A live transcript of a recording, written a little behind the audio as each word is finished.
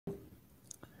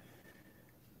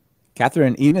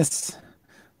Katharine, Ines,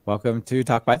 welcome to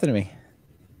Talk Python to me.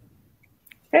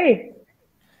 Hey,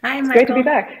 Hi, it's Michael. great to be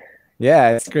back.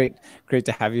 Yeah, it's great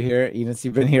to have you here. Ines,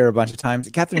 you've been here a bunch of times.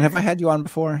 Katharine, have I had you on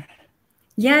before?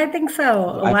 Yeah, I think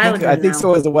so. A while ago I think now.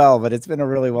 so as well, but it's been a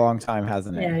really long time,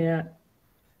 hasn't it? Yeah.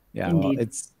 Yeah, Indeed. well,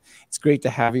 it's great to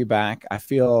have you back. I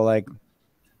feel like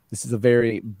this is a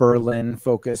very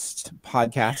Berlin-focused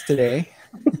podcast today.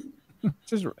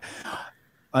 Just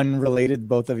unrelated,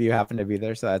 both of you happen to be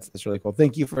there, so that's really cool.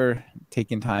 Thank you for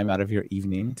taking time out of your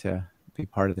evening to be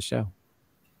part of the show.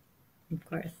 Of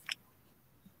course.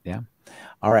 Yeah.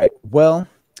 All right. Well,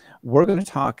 we're going to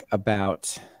talk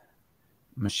about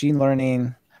machine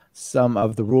learning, some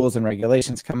of the rules and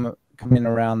regulations come in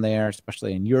around there,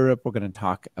 especially in Europe. We're going to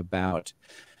talk about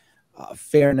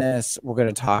fairness. We're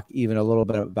going to talk even a little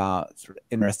bit about sort of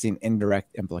interesting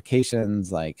indirect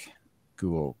implications like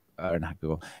Google, or not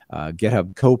Google,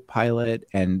 GitHub Copilot,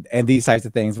 and these types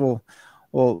of things.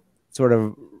 We'll sort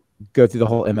of go through the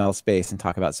whole ML space and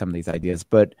talk about some of these ideas.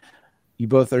 But you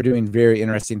both are doing very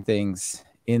interesting things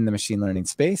in the machine learning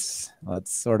space.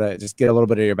 Let's sort of just get a little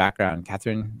bit of your background.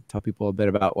 Katharine, tell people a bit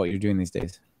about what you're doing these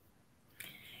days.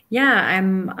 Yeah,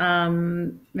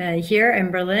 I'm here in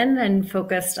Berlin and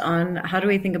focused on how do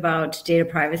we think about data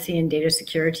privacy and data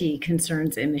security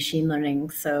concerns in machine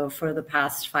learning. So for the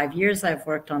past 5 years, I've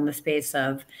worked on the space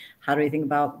of how do we think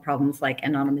about problems like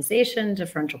anonymization,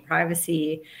 differential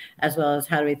privacy, as well as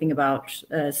how do we think about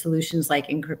solutions like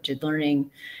encrypted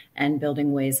learning and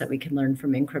building ways that we can learn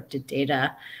from encrypted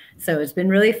data. So it's been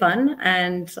really fun,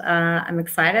 and I'm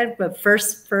excited. But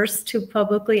first to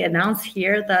publicly announce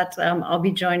here that I'll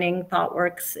be joining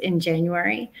ThoughtWorks in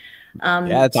January. Yeah,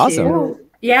 that's awesome.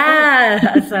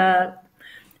 Yeah, as a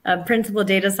principal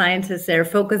data scientist there,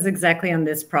 focus exactly on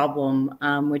this problem,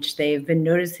 which they've been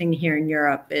noticing here in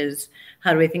Europe is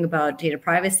how do we think about data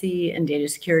privacy and data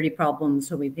security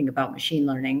problems when we think about machine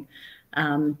learning.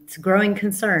 It's a growing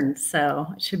concern, so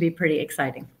it should be pretty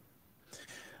exciting.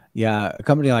 Yeah, a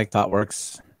company like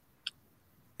ThoughtWorks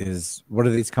is one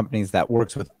of these companies that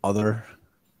works with other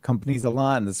companies a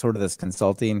lot, and it's sort of this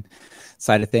consulting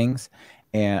side of things.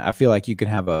 And I feel like you can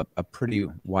have a pretty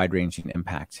wide-ranging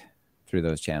impact through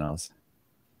those channels.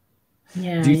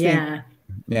 Yeah, Do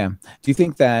you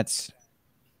think that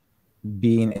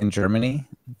being in Germany,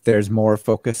 there's more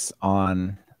focus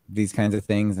on these kinds of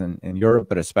things in Europe,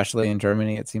 but especially in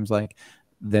Germany, it seems like,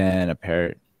 than a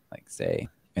pair, like, say,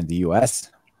 in the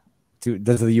US?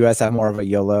 Does the US have more of a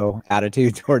YOLO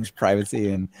attitude towards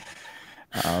privacy and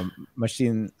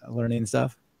machine learning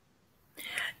stuff?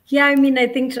 Yeah, I mean, I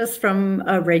think just from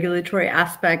a regulatory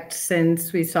aspect,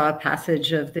 since we saw a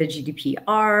passage of the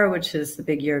GDPR, which is the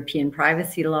big European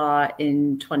privacy law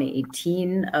in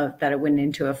 2018, that it went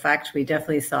into effect, we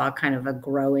definitely saw kind of a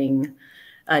growing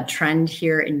trend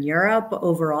here in Europe.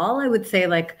 Overall, I would say,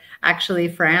 like, actually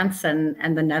France and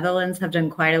the Netherlands have done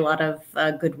quite a lot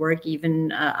of good work,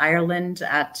 even Ireland,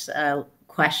 at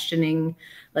questioning,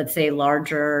 let's say,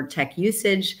 larger tech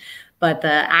usage. But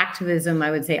the activism,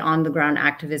 I would say, on the ground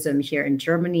activism here in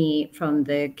Germany from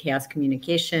the Chaos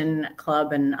Communication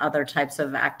Club and other types of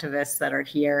activists that are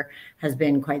here has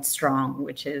been quite strong,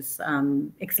 which is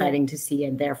exciting to see,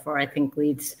 and therefore I think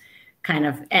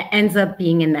ends up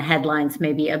being in the headlines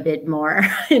maybe a bit more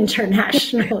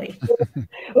internationally.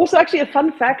 Also, actually, a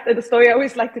fun fact and a story I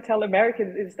always like to tell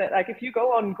Americans is that, like, if you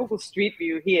go on Google Street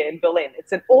View here in Berlin,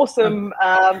 it's an awesome,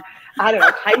 time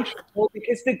travel,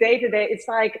 because the data there, it's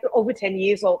like over 10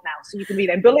 years old now. So you can read,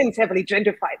 and Berlin's heavily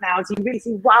gentrified now. So you really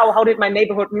see, wow, how did my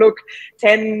neighborhood look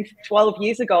 10, 12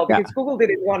 years ago? Because Google did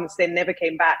it once, they never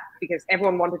came back because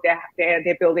everyone wanted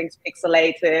their buildings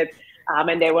pixelated.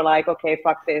 And they were like, okay,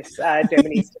 fuck this,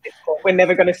 Germany's too difficult. We're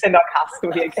never going to send our cars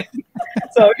through here again.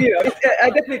 So, I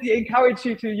definitely encourage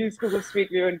you to use Google Street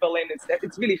View in Berlin.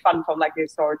 It's really fun from, like, the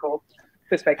historical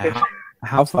perspective.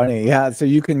 How funny. Yeah, so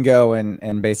you can go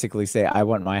and basically say, I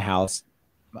want my house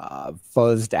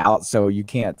fuzzed out so you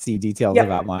can't see details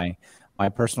about my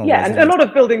personal residence. And a lot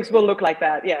of buildings will look like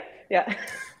that. Yeah.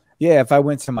 Yeah, if I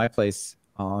went to my place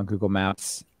on Google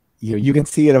Maps, you can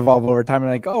see it evolve over time.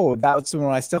 And like, oh, that's when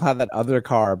I still had that other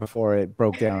car before it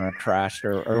broke down or crashed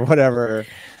or whatever.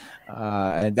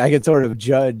 And I can sort of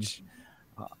judge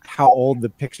how old the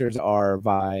pictures are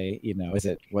by, is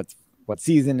it what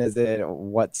season is it?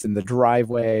 What's in the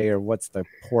driveway, or what's the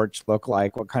porch look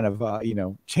like? What kind of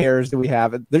chairs do we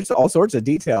have? There's all sorts of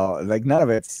detail. Like, none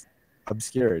of it's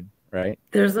obscured. Right.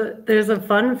 There's a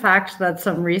fun fact that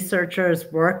some researchers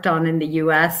worked on in the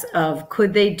US of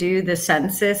could they do the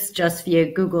census just via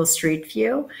Google Street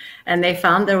View? And they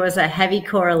found there was a heavy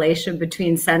correlation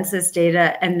between census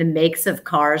data and the makes of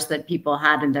cars that people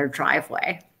had in their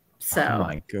driveway. So, oh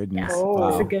my goodness. Yeah,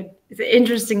 wow. it's an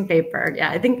interesting paper.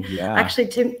 Yeah, I think actually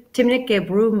Timnike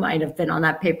Brew might have been on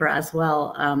that paper as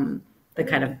well. The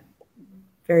kind of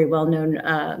very well-known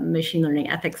machine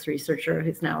learning ethics researcher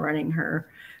who's now running her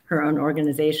own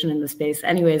organization in the space.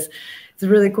 Anyways, it's a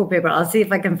really cool paper. I'll see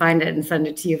if I can find it and send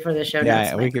it to you for the show notes.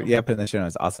 Yeah, we could put it in the show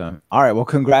notes. Awesome. All right. Well,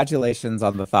 congratulations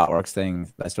on the ThoughtWorks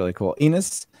thing. That's really cool.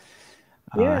 Ines,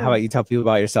 how about you tell people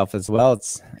about yourself as well?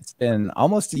 It's been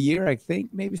almost a year, I think,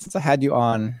 maybe since I had you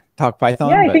on Talk Python.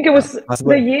 Yeah, I think it was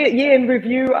the year in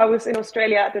review. I was in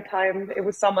Australia at the time. It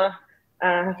was summer.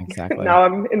 Exactly. Now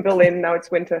I'm in Berlin. Now it's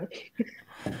winter.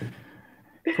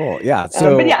 Cool. Yeah.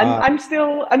 So, but yeah, I'm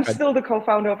still the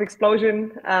co-founder of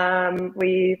Explosion.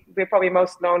 We're probably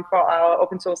most known for our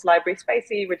open source library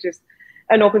Spacey, which is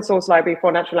an open source library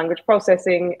for natural language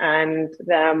processing. And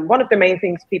one of the main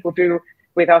things people do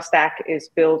with our stack is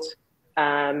build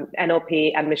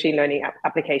NLP and machine learning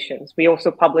applications. We also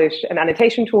publish an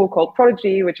annotation tool called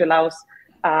Prodigy, which allows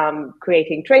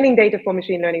creating training data for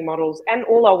machine learning models. And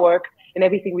all our work and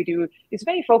everything we do is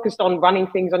very focused on running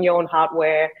things on your own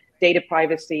hardware, data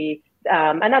privacy.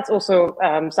 And that's also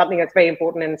something that's very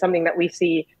important and something that we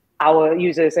see our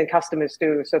users and customers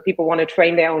do. So people want to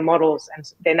train their own models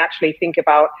and then actually think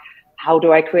about, how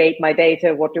do I create my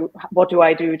data? What do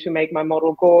I do to make my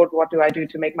model good? What do I do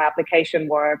to make my application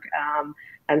work?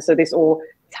 And so this all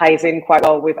ties in quite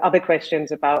well with other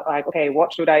questions about like, okay,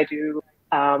 what should I do?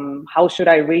 How should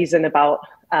I reason about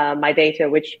my data,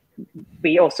 which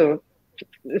we also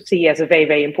see as a very,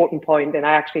 very important point. And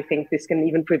I actually think this can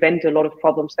even prevent a lot of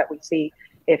problems that we see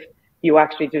if you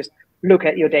actually just look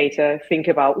at your data, think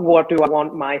about what do I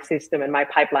want my system and my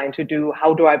pipeline to do?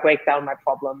 How do I break down my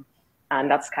problem?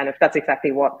 And that's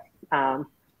exactly what,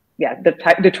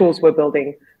 the tools we're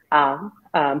building are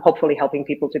hopefully helping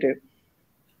people to do.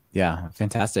 Yeah,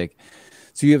 fantastic.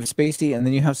 So you have Spacey, and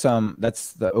then you have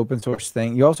that's the open source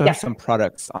thing. You also have some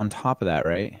products on top of that,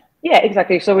 right? Yeah,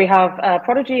 exactly. So we have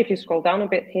Prodigy. If you scroll down a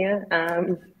bit here,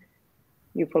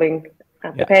 you're pulling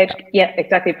up the page. Yeah,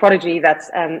 exactly. Prodigy, that's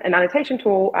an annotation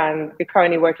tool, and we're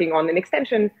currently working on an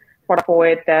extension product for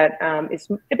it that is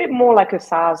a bit more like a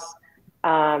SaaS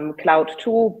cloud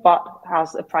tool, but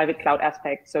has a private cloud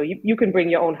aspect. So you can bring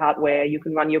your own hardware, you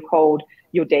can run your code,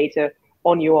 your data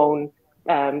on your own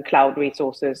cloud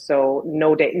resources. So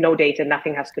no data,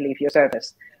 nothing has to leave your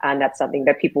service. And that's something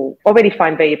that people already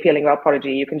find very appealing about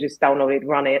Prodigy. You can just download it,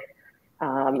 run it.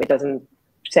 It doesn't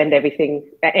send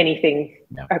anything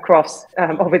across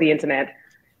over the internet.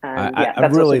 And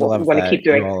that's really also what we want to keep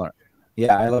doing.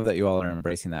 I love that you all are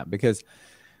embracing that, because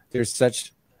there's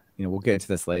such, we'll get into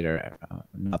this later,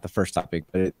 not the first topic,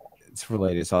 but it's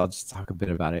related. So I'll just talk a bit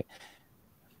about it.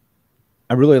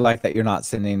 I really like that you're not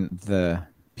sending the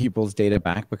people's data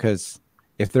back, because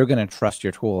if they're going to trust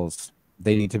your tools,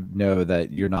 they need to know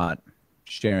that you're not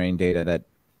sharing data that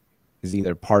is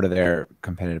either part of their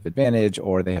competitive advantage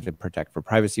or they have to protect for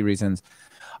privacy reasons.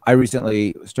 I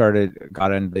recently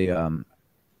got into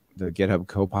the GitHub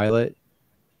Copilot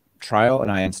trial,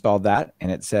 and I installed that,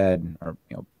 and it said, or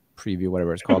preview,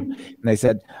 whatever it's called, and they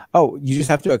said, oh, you just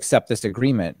have to accept this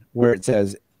agreement where it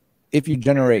says, if you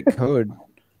generate code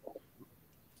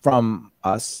from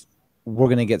us, we're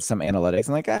going to get some analytics.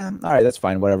 I'm like, all right, that's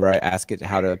fine. Whatever. I ask it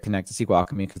how to connect to SQL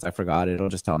Alchemy because I forgot it. It'll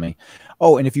just tell me.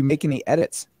 Oh, and if you make any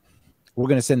edits, we're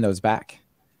going to send those back.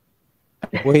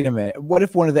 Wait a minute. What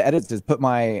if one of the edits is put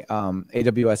my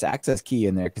AWS access key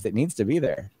in there because it needs to be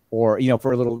there, or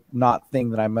for a little thing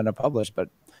that I'm going to publish, but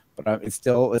it's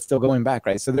still going back,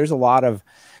 right? So there's a lot of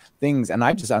things, and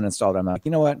I just uninstalled it. I'm like,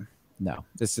 you know what? No,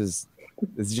 this is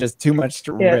just too much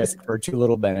risk for too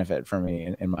little benefit for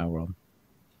me in my world.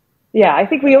 Yeah, I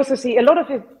think we also see a lot of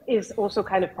it is also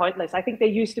kind of pointless. I think there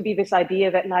used to be this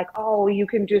idea that like, oh, you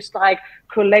can just like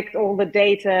collect all the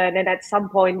data and then at some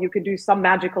point you can do some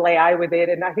magical AI with it.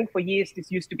 And I think for years, this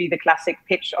used to be the classic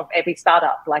pitch of every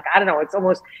startup. Like, I don't know, it's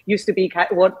almost used to be kind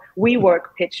of what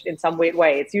WeWork pitched in some weird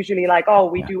way. It's usually like, oh,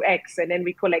 we do X and then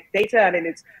we collect data and then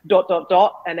it's ...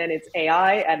 and then it's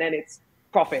AI and then it's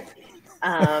profit.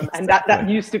 And that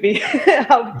used to be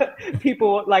how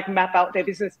people like map out their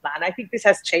business plan. I think this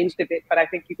has changed a bit, but I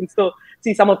think you can still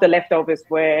see some of the leftovers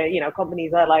where,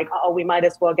 companies are like, oh, we might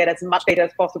as well get as much data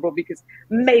as possible because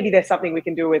maybe there's something we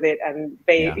can do with it. And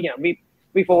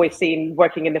we've always seen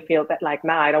working in the field that like,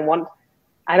 nah, I don't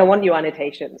want your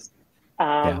annotations.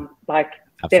 Like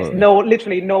there's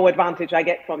literally no advantage I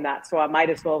get from that. So I might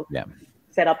as well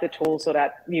set up the tool so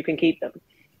that you can keep them.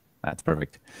 That's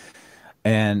perfect.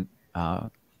 And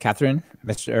Katharine,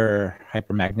 Mr.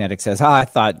 Hypermagnetic says, I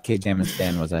thought KJam and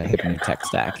Stan was a hip new tech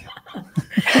stack.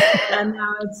 And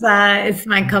now it's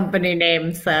my company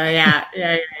name. So yeah.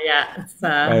 It's,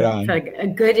 Right on. it's like a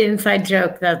good inside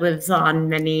joke that lives on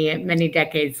many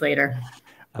decades later.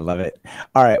 I love it.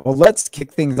 All right. Well, let's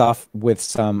kick things off with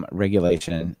some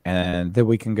regulation, and then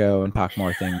we can go and talk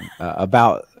more things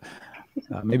about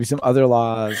maybe some other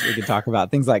laws. We can talk about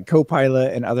things like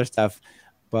Copilot and other stuff.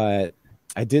 But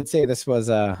I did say this was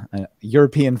a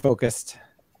European-focused,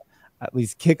 at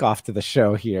least, kickoff to the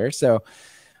show here. So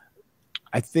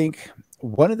I think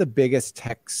one of the biggest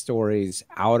tech stories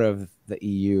out of the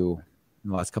EU in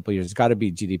the last couple of years has got to be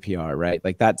GDPR, right?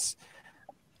 Like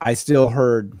I still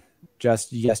heard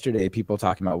just yesterday people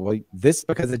talking about, well, this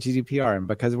because of GDPR and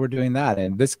because we're doing that,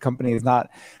 and this company is not,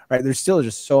 right? There's still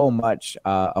just so much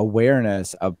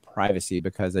awareness of privacy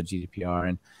because of GDPR.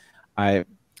 And I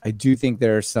do think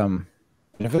there are some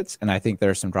benefits and I think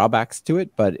there are some drawbacks to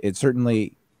it, but it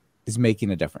certainly is making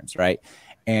a difference, right?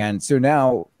 And so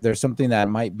now there's something that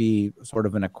might be sort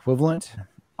of an equivalent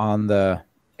on the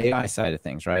AI side of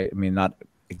things, right? I mean, not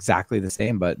exactly the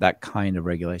same, but that kind of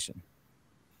regulation.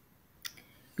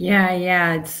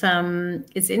 Yeah.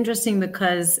 It's interesting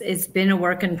because it's been a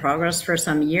work in progress for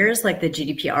some years, like the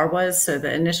GDPR was. So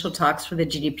the initial talks for the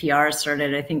GDPR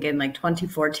started, I think, in like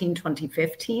 2014,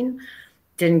 2015.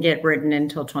 Didn't get written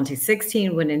until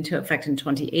 2016, went into effect in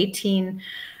 2018.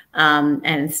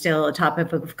 And still a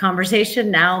topic of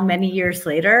conversation now, many years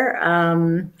later.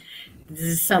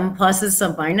 Some pluses,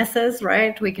 some minuses,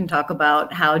 right? We can talk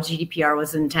about how GDPR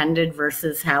was intended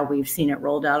versus how we've seen it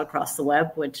rolled out across the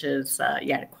web, which is,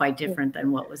 quite different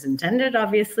than what was intended,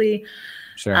 obviously.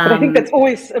 Sure. But I think that's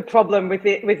always a problem with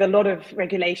a lot of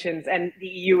regulations and the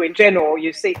EU in general.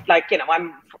 You see, like,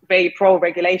 I'm very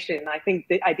pro-regulation. I think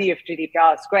the idea of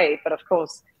GDPR is great, but of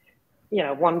course,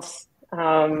 once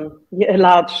a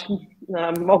large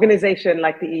organization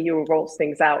like the EU rolls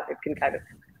things out, it can kind of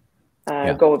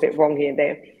go a bit wrong here and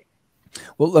there.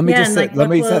 Well, let me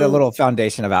set a little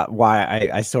foundation about why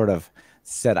I sort of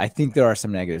said I think there are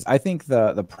some negatives. I think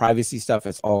the privacy stuff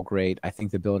is all great. I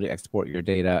think the ability to export your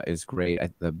data is great.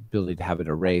 The ability to have it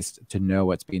erased, to know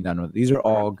what's being done with it. These are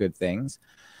all good things.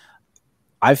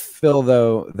 I feel,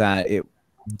 though, that it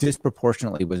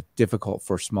disproportionately was difficult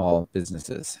for small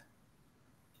businesses.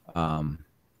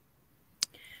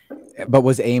 But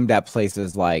was aimed at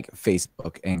places like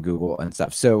Facebook and Google and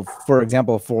stuff. So, for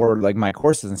example, for like my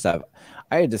courses and stuff,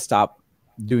 I had to stop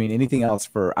doing anything else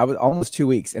for almost 2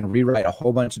 weeks and rewrite a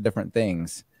whole bunch of different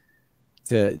things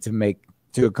to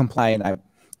comply. And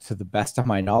to the best of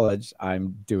my knowledge,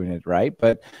 I'm doing it right,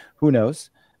 but who knows?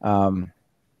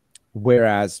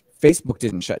 Whereas Facebook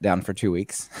didn't shut down for 2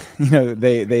 weeks.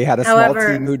 They had a small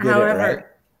team who did it, right?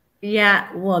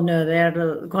 Yeah, well, no, they had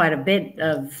quite a bit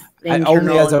of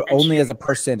only as a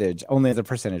percentage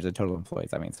of total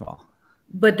employees. I mean, small.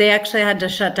 But they actually had to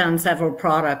shut down several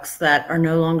products that are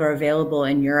no longer available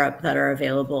in Europe that are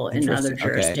available in other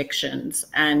jurisdictions.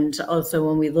 Okay. And also,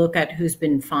 when we look at who's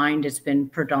been fined, it's been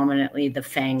predominantly the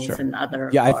FANGs and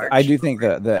other. Yeah, I do think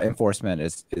the enforcement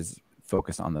is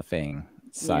focused on the FANG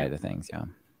side of things. Yeah.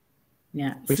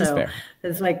 Yeah, which is fair.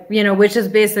 It's like, which is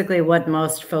basically what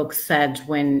most folks said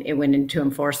when it went into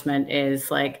enforcement is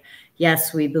like,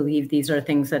 yes, we believe these are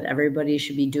things that everybody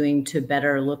should be doing to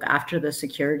better look after the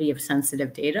security of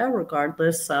sensitive data,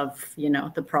 regardless of,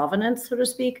 the provenance, so to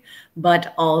speak.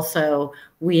 But also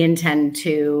we intend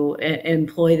to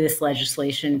employ this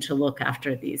legislation to look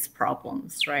after these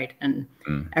problems, right? And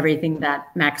everything that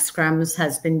Max Schrems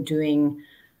has been doing,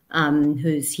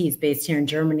 he's based here in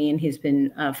Germany, and he's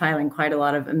been filing quite a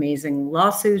lot of amazing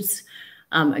lawsuits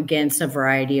against a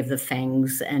variety of the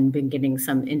FANGs and been getting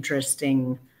some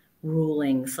interesting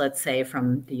rulings, let's say,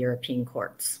 from the European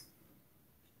courts.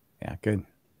 Yeah, good.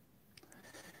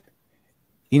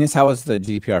 Ines, how was the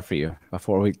GDPR for you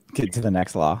before we get to the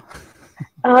next law?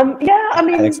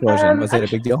 Explosion. Was it a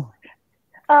big deal?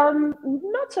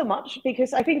 Not so much,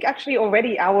 because I think actually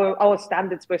already our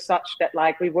standards were such that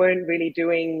like we weren't really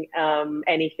doing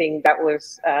anything that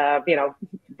was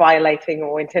violating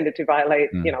or intended to violate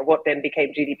what then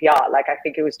became GDPR. Like I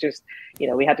think it was just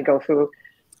we had to go through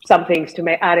some things to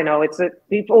make. I don't know.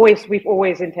 We've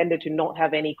always intended to not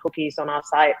have any cookies on our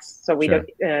sites, so we don't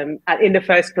in the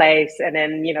first place. And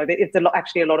then it's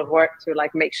actually a lot of work to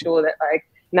like make sure that like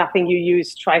nothing you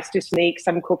use tries to sneak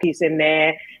some cookies in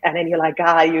there, and then you're like,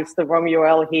 I used the wrong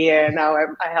URL here. Now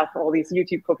I have all these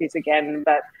YouTube cookies again.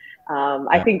 But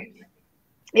I think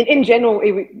in general,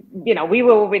 we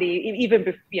were already,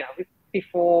 even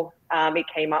before it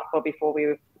came up, or before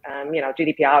we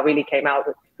GDPR really came out,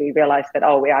 we realized that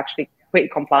we're actually pretty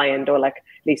compliant, or like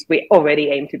at least we already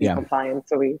aim to be compliant,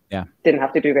 so we didn't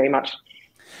have to do very much.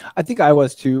 I think I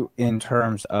was too in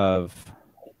terms of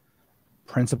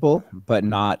principle, but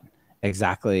not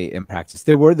exactly in practice.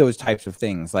 There were those types of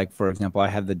things. Like, for example, I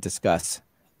had the discuss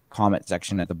comment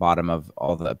section at the bottom of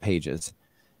all the pages.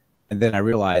 And then I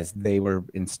realized they were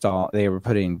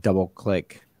putting double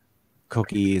click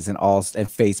cookies and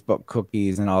Facebook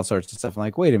cookies and all sorts of stuff. I'm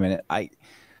like, wait a minute. I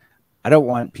don't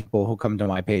want people who come to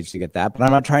my page to get that, but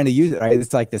I'm not trying to use it, right?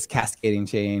 It's like this cascading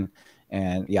chain.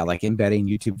 And yeah, like embedding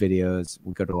YouTube videos,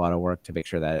 we go to a lot of work to make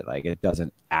sure that it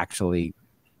doesn't actually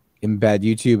embed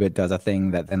YouTube. It does a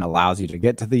thing that then allows you to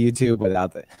get to the YouTube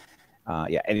without the,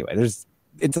 anyway,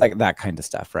 it's like that kind of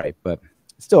stuff, right? But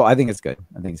still, I think it's good.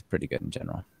 I think it's pretty good in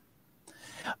general.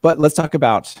 But let's talk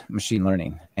about machine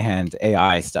learning and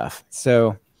AI stuff.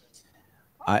 So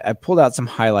I pulled out some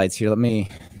highlights here. Let me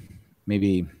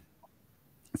maybe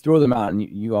throw them out and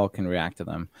you all can react to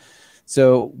them.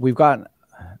 So we've got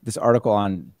this article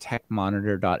on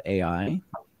techmonitor.ai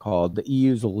called "The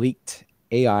EU's leaked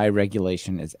AI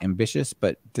regulation is ambitious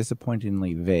but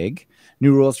disappointingly vague.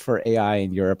 New rules for AI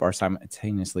in Europe are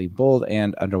simultaneously bold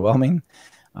and underwhelming."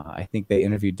 I think they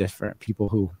interviewed different people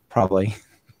who probably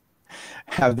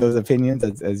have those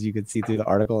opinions, as you could see through the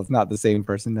article. It's not the same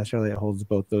person necessarily that holds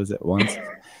both those at once.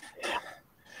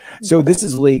 So this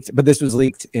is leaked, but this was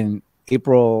leaked in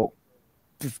April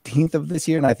 15th of this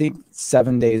year, and I think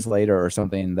 7 days later or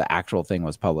something, the actual thing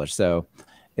was published. So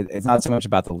it's not so much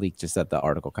about the leak, just that the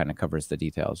article kind of covers the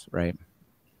details, right?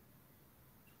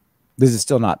 This is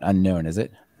still not unknown, is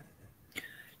it?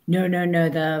 No.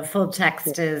 The full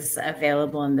text is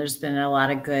available, and there's been a lot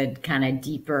of good kind of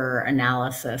deeper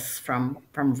analysis from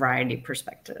a variety of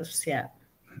perspectives.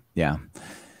 Yeah.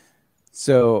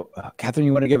 So, Katharine,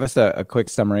 you want to give us a quick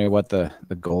summary of what the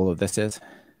goal of this is?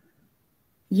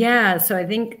 Yeah, so I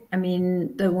think,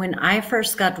 when I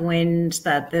first got wind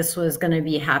that this was going to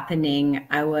be happening,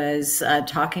 I was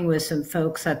talking with some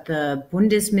folks at the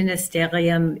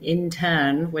Bundesministerium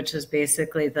Intern, which is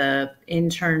basically the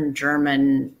intern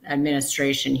German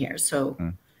administration here. So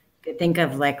you could think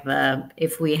of like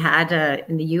if we had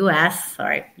in the US,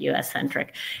 US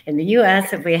centric, in the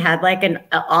US, if we had like an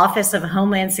Office of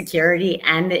Homeland Security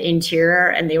and the Interior,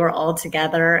 and they were all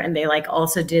together and they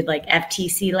also did like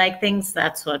FTC like things,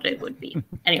 that's what it would be.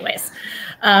 Anyways.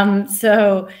 And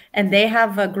they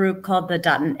have a group called the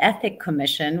Datenethik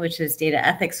Commission, which is Data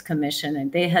Ethics Commission.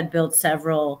 And they had built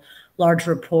several large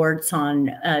reports on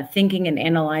thinking and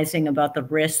analyzing about the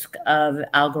risk of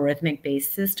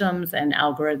algorithmic-based systems and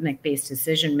algorithmic-based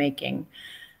decision-making,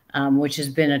 which has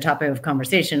been a topic of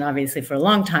conversation, obviously, for a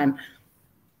long time.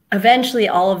 Eventually,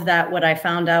 all of that, what I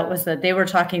found out was that they were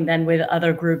talking then with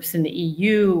other groups in the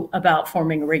EU about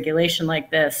forming a regulation like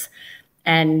this.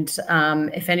 And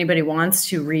if anybody wants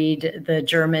to read the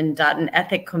German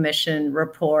Datenethik Commission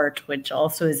report, which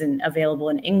also is available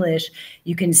in English,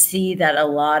 you can see that a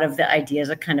lot of the ideas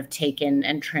are kind of taken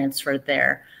and transferred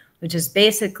there, which is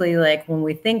basically like when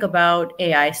we think about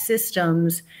AI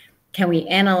systems, can we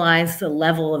analyze the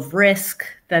level of risk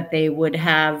that they would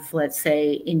have, let's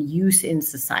say, in use in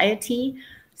society?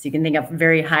 So you can think of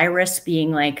very high risk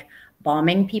being like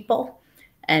bombing people,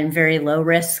 and very low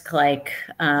risk, like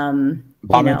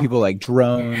bombing people, like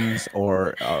drones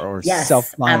or yes,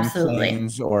 self-flying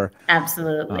planes, or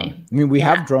absolutely. We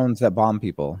have drones that bomb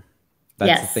people.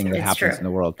 That's the thing that happens in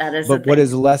the world. That is, but what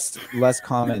is less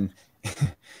common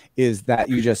is that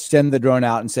you just send the drone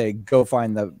out and say, go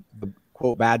find the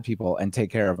quote bad people and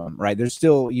take care of them. Right? There's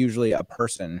still usually a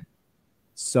person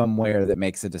somewhere that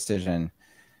makes a decision,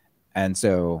 and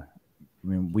so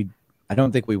I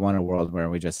don't think we want a world where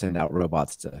we just send out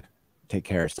robots to take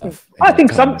care of stuff. I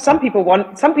think some people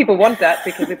want that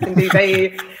because it can be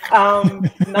very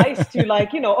nice to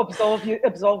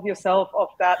absolve yourself of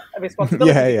that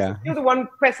responsibility. Yeah. If you're the one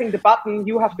pressing the button,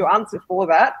 you have to answer for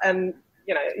that, and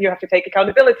you have to take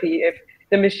accountability. If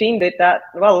the machine did that,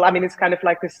 well, it's kind of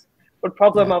like this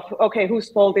problem of, okay, whose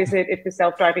fault is it if the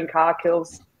self-driving car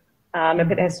kills a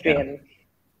pedestrian?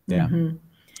 Yeah. Mm-hmm.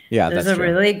 Yeah, there's a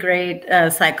really great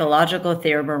psychological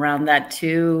theorem around that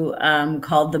too,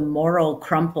 called the moral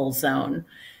crumple zone,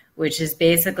 which is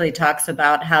basically talks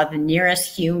about how the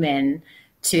nearest human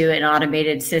to an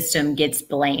automated system gets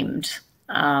blamed.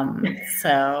 It's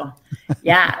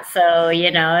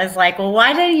like, well,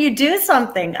 why didn't you do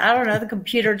something? I don't know. The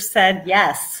computer said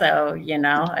yes. So,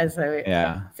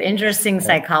 it's interesting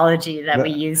psychology that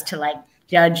we use to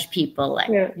judge people.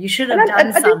 You should have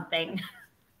done something.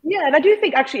 Yeah, and I do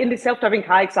think actually in the self-driving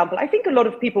car example, I think a lot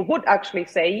of people would actually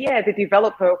say, the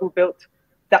developer who built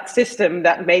that system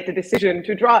that made the decision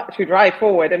to drive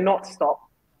forward and not stop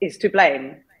is to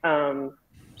blame.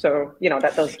 So,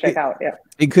 that does check out. Yeah.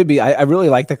 It could be. I really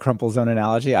like the crumple zone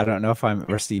analogy. I don't know if I'm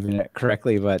receiving it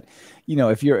correctly, but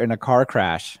if you're in a car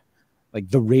crash, like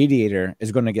the radiator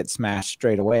is going to get smashed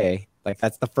straight away. Like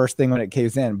that's the first thing when it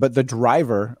caves in, but the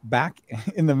driver back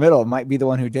in the middle might be the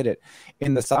one who did it.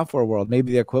 In the software world,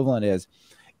 maybe the equivalent is,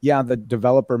 yeah, the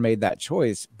developer made that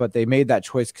choice, but they made that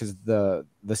choice because the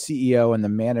CEO and the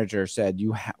manager said,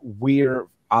 we're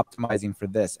optimizing for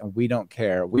this and we don't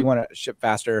care. We want to ship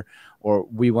faster, or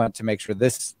we want to make sure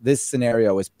this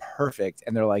scenario is perfect.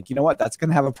 And they're like, you know what, that's going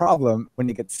to have a problem when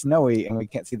it gets snowy and we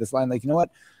can't see this line. Like, you know what,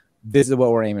 this is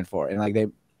what we're aiming for. And like they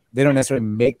don't necessarily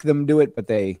make them do it, but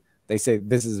they say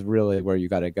this is really where you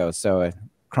got to go. So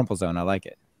crumple zone, I like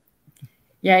it.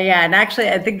 Yeah. And actually,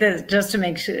 I think that just to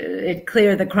make it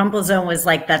clear, the crumple zone was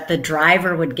like that the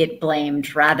driver would get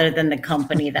blamed rather than the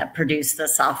company that produced the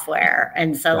software.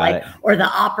 And so or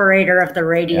the operator of the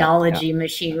radiology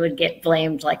machine would get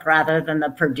blamed, like rather than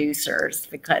the producers,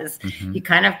 because you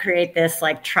kind of create this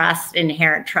like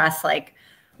inherent trust, like,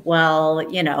 well,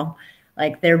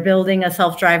 like they're building a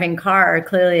self-driving car.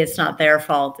 Clearly it's not their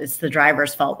fault. It's the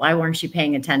driver's fault. Why weren't you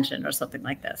paying attention or something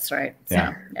like this? Right.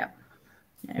 Yeah. So,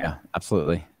 Yeah,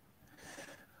 absolutely.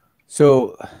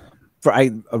 So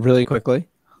really quickly,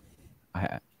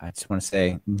 I just want to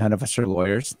say none of us are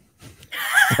lawyers.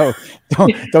 So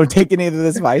don't take any of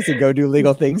this advice and go do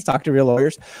legal things. Talk to real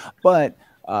lawyers. But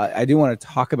I do want to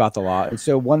talk about the law. And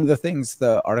so one of the things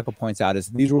the article points out is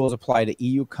these rules apply to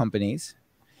EU companies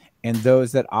and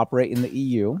those that operate in the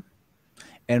EU,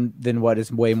 and then what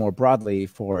is way more broadly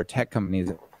for tech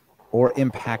companies or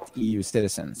impact EU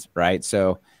citizens, right?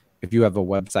 So if you have a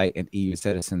website and EU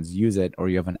citizens use it, or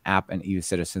you have an app and EU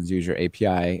citizens use your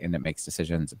API and it makes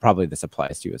decisions, probably this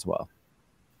applies to you as well.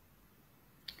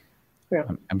 Yeah.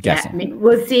 I'm guessing. I mean,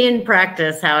 we'll see in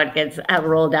practice how it gets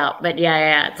rolled out, but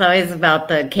it's always about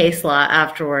the case law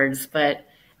afterwards. But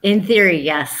in theory,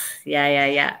 yes,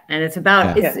 and it's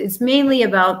about it's mainly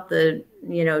about the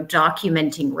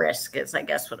documenting risk is, I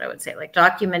guess, what I would say, like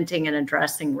documenting and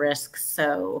addressing risks.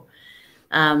 So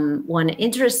one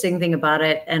interesting thing about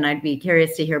it, and I'd be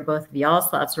curious to hear both of y'all's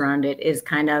thoughts around it, is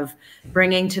kind of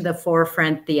bringing to the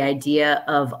forefront the idea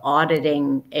of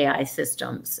auditing AI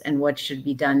systems and what should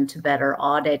be done to better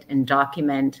audit and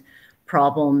document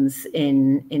problems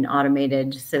in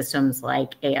automated systems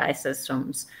like AI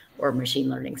systems or machine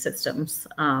learning systems.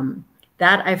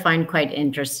 That I find quite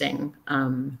interesting.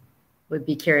 Would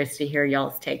be curious to hear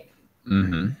y'all's take.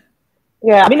 Mm-hmm.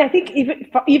 Yeah, I mean, I think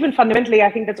even fundamentally,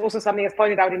 I think that's also something that's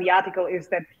pointed out in the article, is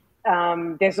that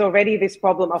there's already this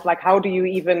problem of like, how do you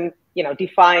even,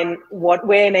 define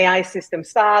where an AI system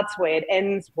starts, where it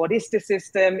ends, what is the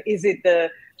system? Is it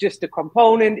just the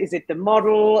component? Is it the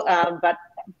model? But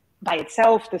by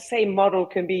itself, the same model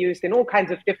can be used in all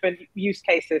kinds of different use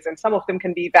cases, and some of them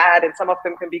can be bad and some of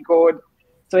them can be good.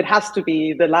 So it has to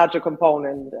be the larger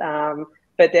component.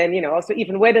 But then, also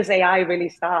even where does AI really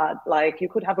start? Like you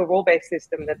could have a role-based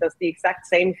system that does the exact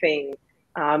same thing.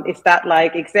 Is that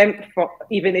like exempt for,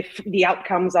 even if the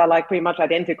outcomes are like pretty much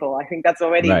identical? I think that's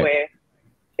already where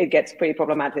it gets pretty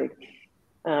problematic.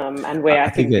 And where I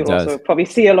think you'll also probably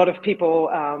see a lot of people,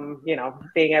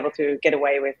 being able to get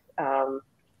away with,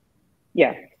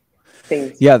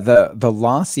 things. Yeah, the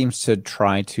law seems to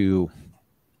try to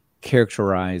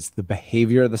characterize the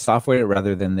behavior of the software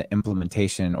rather than the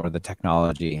implementation or the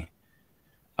technology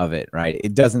of it, right?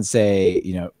 It doesn't say,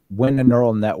 when a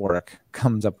neural network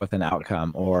comes up with an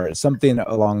outcome or something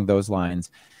along those lines.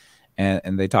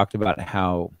 And they talked about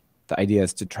how the idea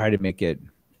is to try to make it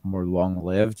more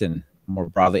long-lived and more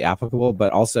broadly applicable,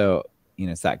 but also,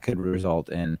 so that could result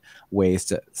in ways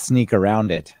to sneak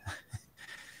around it.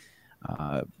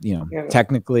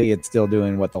 Technically it's still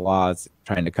doing what the law is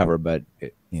trying to cover, but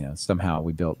somehow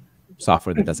we built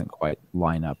software that doesn't quite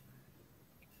line up.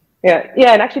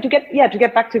 And actually to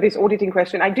get back to this auditing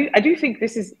question, I do think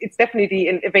it's definitely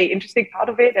a very interesting part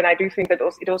of it, and I do think that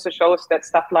it also shows that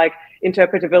stuff like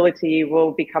interpretability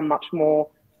will become much more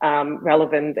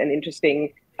relevant and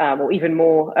interesting, or even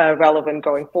more relevant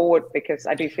going forward, because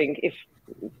I do think if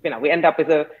we end up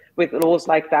with laws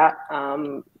like that,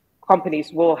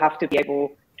 companies will have to be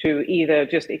able to either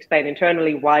just explain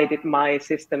internally, why did my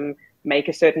system make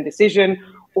a certain decision,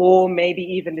 or maybe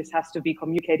even this has to be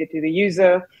communicated to the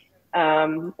user,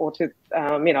 or to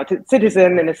to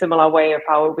citizen, in a similar way of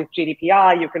how with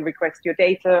GDPR you can request your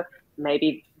data.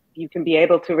 Maybe you can be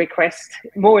able to request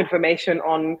more information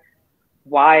on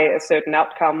why a certain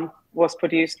outcome was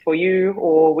produced for you,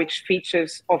 or which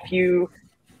features of you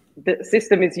the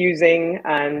system is using.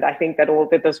 And I think that all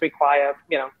that does require,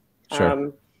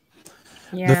 Sure.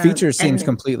 The feature seems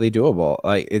completely doable.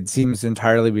 Like, it seems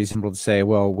entirely reasonable to say,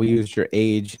 well, we used your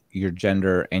age, your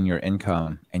gender, and your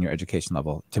income and your education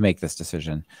level to make this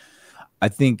decision. I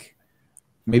think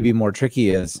maybe more tricky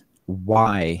is,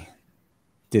 why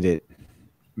did it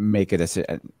make a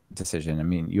decision? I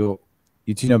mean, you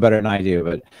two know better than I do,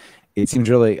 but it seems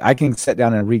really, I can sit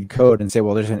down and read code and say,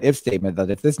 well, there's an if statement that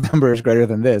if this number is greater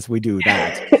than this, we do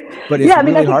that. But it's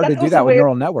really hard to do that with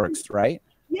neural networks, right?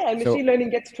 Yeah, and machine learning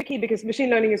gets tricky because machine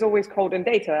learning is always code and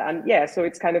data. And yeah, so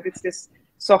it's this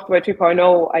software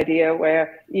 2.0 idea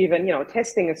where even,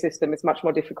 testing a system is much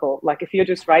more difficult. Like, if you're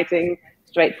just writing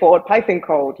straightforward Python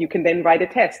code, you can then write a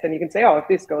test and you can say, oh, if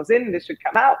this goes in, this should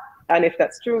come out. And if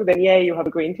that's true, then yeah, you have a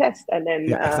green test. And then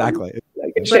exactly.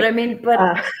 But I mean,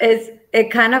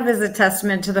 it kind of is a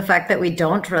testament to the fact that we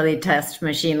don't really test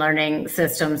machine learning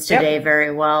systems today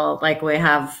very well. Like, we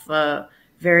have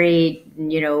very,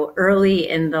 early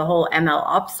in the whole ML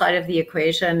ops side of the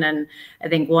equation. And I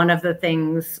think one of the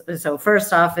things, so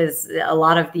first off, is a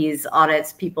lot of these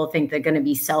audits, people think they're going to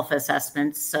be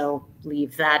self-assessments. So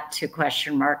leave that to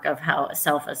question mark of how a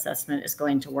self-assessment is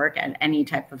going to work at any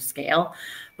type of scale.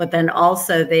 But then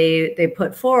also they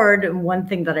put forward, and one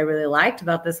thing that I really liked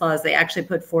about this law is they actually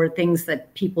put forward things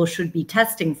that people should be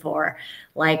testing for,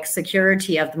 like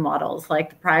security of the models, like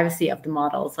the privacy of the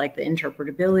models, like the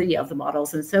interpretability of the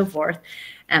models, and so forth.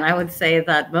 And I would say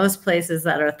that most places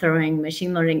that are throwing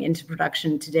machine learning into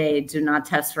production today do not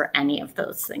test for any of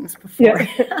those things before.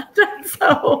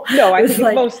 So no, I think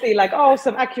it's mostly like,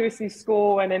 some accuracy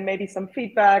score, and then maybe some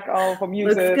feedback from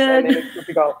users, and then it's good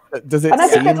to go. Does it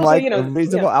seem like a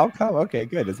reasonable outcome? Okay,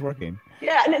 good, it's working.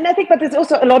 Yeah, and I think, but there's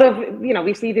also a lot of,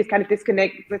 we see this kind of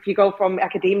disconnect if you go from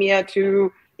academia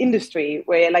to industry,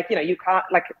 where you can't,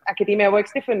 academia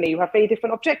works differently. You have very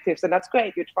different objectives, and that's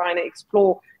great. You're trying to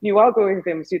explore new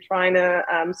algorithms. You're trying to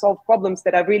solve problems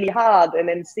that are really hard, and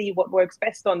then see what works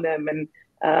best on them, and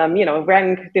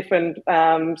rank different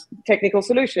technical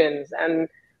solutions. And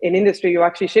in industry, you're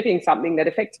actually shipping something that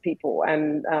affects people.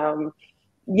 And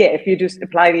if you just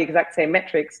apply the exact same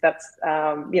metrics, that's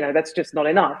that's just not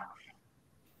enough.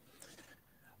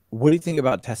 What do you think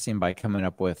about testing by coming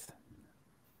up with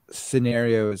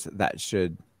scenarios that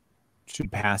should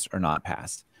pass or not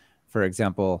pass? For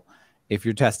example, if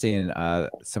you're testing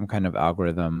some kind of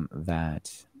algorithm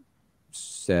that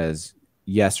says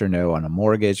yes or no on a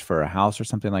mortgage for a house or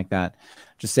something like that,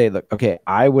 just say, look, okay,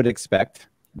 I would expect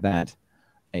that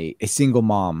a single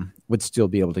mom would still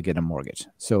be able to get a mortgage.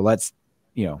 So let's,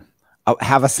 I'll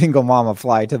have a single mom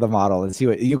apply to the model and see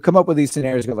what you come up with. These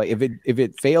scenarios, go like, if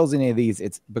it fails any of these,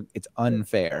 it's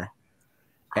unfair.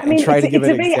 I mean, try to give it's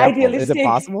an a very example. idealistic. Is it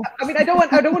possible? I mean, I don't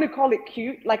want to call it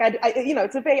cute. Like,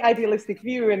 it's a very idealistic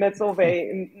view, and that's all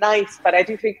very nice. But I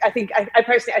think I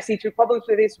personally see two problems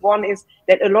with this. One is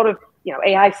that a lot of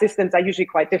AI systems are usually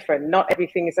quite different. Not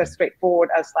everything is as straightforward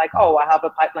as like, oh, I have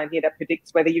a pipeline here that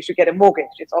predicts whether you should get a mortgage.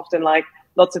 It's often like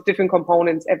lots of different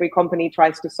components. Every company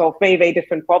tries to solve very, very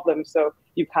different problems. So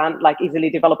you can't easily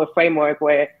develop a framework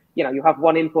where you have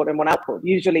one input and one output.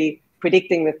 Usually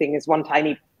predicting the thing is one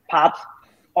tiny part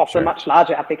of a much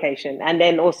larger application. And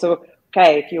then also,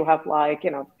 okay, if you have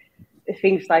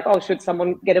things like, oh, should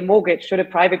someone get a mortgage? Should a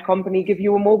private company give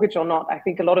you a mortgage or not? I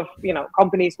think a lot of,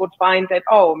 companies would find that,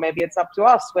 oh, maybe it's up to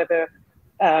us whether,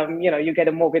 you get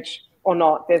a mortgage or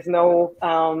not. There's no,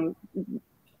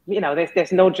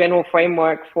 there's no general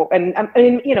framework for, and I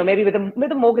mean, maybe with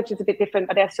a mortgage it's a bit different,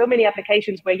 but there are so many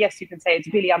applications where, yes, you can say it's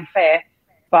really unfair,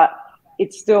 but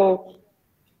it's still,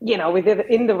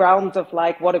 within the realms of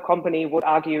what a company would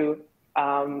argue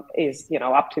is,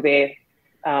 up to their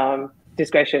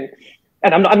discretion.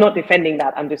 And I'm not defending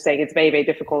that. I'm just saying it's very, very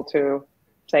difficult to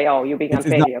say, oh, you're being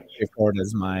unfair here. It's not straightforward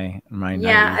as my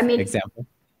example.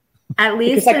 At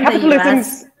least in the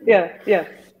US. Yeah.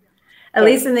 At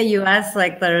least in the US,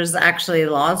 there's actually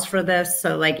laws for this.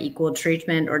 So equal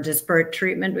treatment or disparate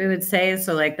treatment, we would say.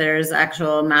 So there's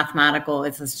actual mathematical,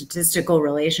 it's a statistical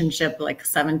relationship,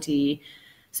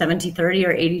 70-30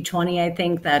 or 80-20, I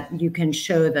think, that you can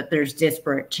show that there's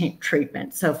disparate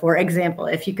treatment. So for example,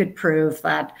 if you could prove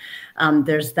that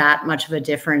there's that much of a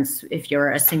difference if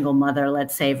you're a single mother,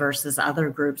 let's say, versus other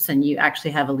groups, and you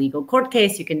actually have a legal court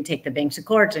case, you can take the bank to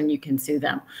court and you can sue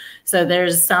them. So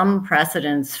there's some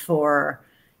precedence for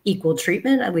equal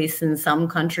treatment, at least in some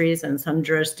countries and some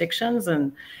jurisdictions.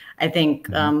 And I think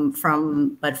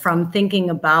from thinking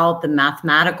about the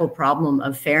mathematical problem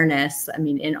of fairness, I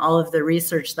mean, in all of the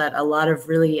research that a lot of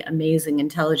really amazing,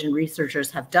 intelligent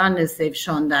researchers have done is they've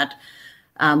shown that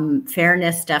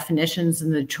fairness definitions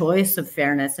and the choice of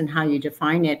fairness and how you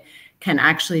define it can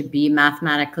actually be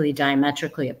mathematically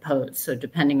diametrically opposed. So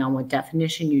depending on what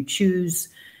definition you choose,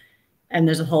 and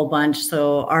there's a whole bunch.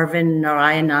 So Arvind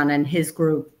Narayanan and his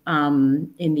group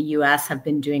in the US have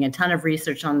been doing a ton of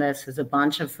research on this. There's a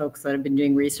bunch of folks that have been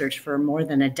doing research for more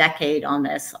than a decade on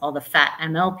this. All the FAT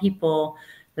ML people,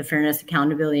 the Fairness,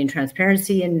 Accountability, and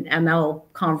Transparency and ML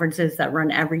conferences that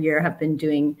run every year have been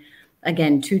doing,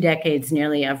 again, 2 decades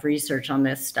nearly of research on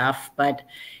this stuff. But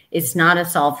it's not a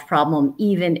solved problem,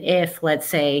 even if, let's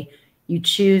say, you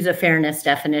choose a fairness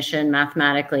definition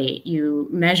mathematically, you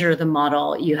measure the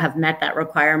model, you have met that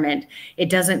requirement. It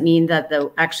doesn't mean that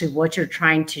actually what you're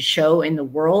trying to show in the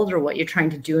world or what you're trying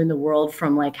to do in the world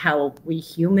from like how we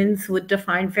humans would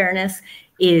define fairness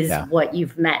is what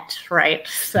you've met, right?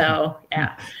 So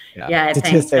I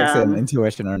statistics think, and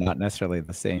intuition are not necessarily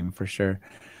the same, for sure.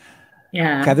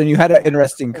 Yeah. Katharine, you had an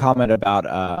interesting comment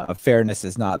about fairness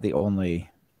is not the only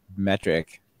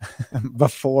metric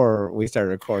before we started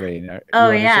recording.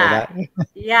 Oh yeah.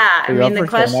 Yeah. I mean, the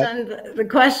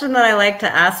question that I like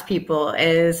to ask people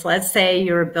is, let's say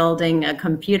you're building a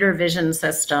computer vision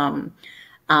system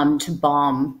to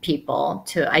bomb people,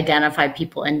 to identify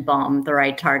people and bomb the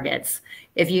right targets.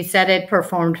 If you said it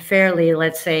performed fairly,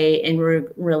 let's say in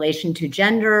relation to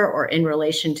gender or in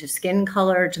relation to skin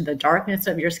color, to the darkness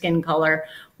of your skin color,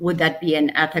 would that be an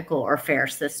ethical or fair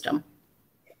system?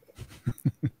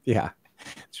 Yeah.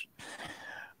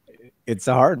 It's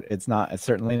hard. It's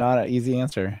certainly not an easy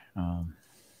answer. So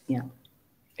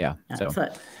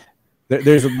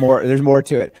there's more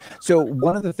to it. So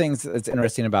one of the things that's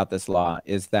interesting about this law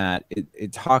is that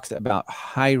it talks about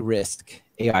high risk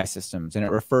AI systems, and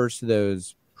it refers to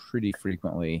those pretty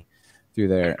frequently through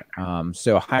there.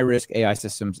 So high risk AI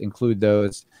systems include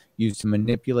those used to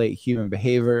manipulate human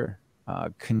behavior,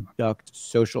 conduct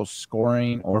social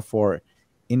scoring, or for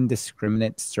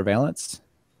indiscriminate surveillance.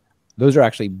 Those are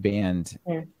actually banned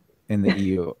in the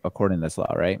EU according to this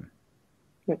law, right?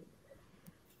 I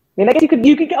mean, I guess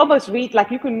you could almost read, like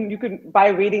you can by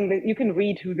reading that you can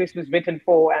read who this was written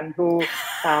for and who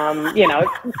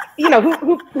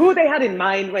who they had in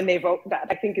mind when they wrote that.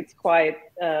 I think it's quite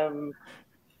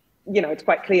it's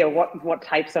quite clear what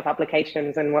types of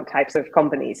applications and what types of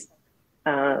companies.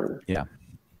 The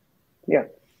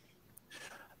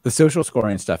social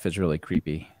scoring stuff is really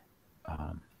creepy.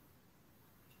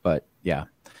 But yeah,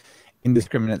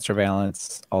 indiscriminate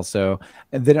surveillance also.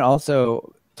 And then it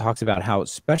also talks about how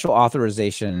special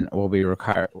authorization will be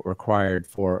required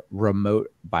for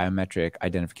remote biometric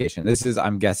identification. This is,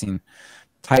 I'm guessing,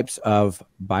 types of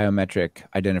biometric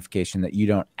identification that you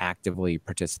don't actively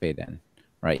participate in,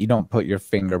 right? You don't put your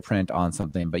fingerprint on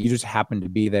something, but you just happen to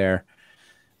be there.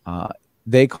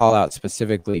 They call out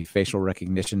specifically facial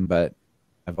recognition, but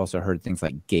I've also heard things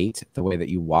like gait, the way that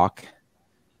you walk.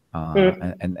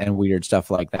 And weird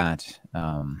stuff like that.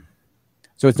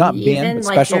 So it's not banned,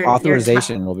 but like special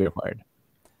authorization will be required.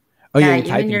 Oh yeah, you're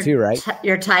typing too, right?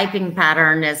 Your typing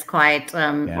pattern is quite,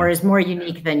 or is more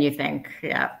unique than you think.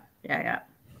 Yeah.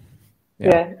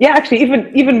 Actually,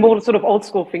 even more sort of old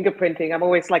school fingerprinting. I'm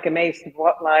always like amazed at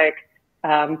what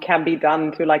can be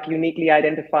done to like uniquely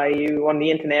identify you on the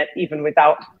internet, even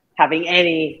without having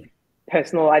any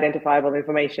personal identifiable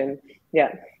information.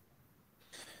 Yeah.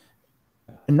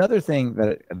 Another thing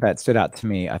that stood out to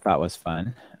me, I thought was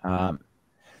fun,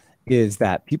 is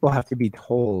that people have to be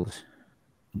told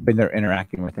when they're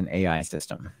interacting with an AI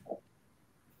system.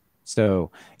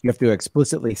 So you have to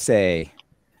explicitly say,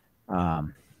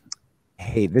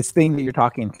 hey, this thing that you're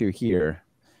talking to here,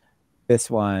 this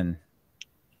one,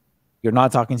 you're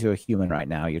not talking to a human right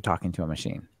now, you're talking to a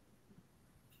machine.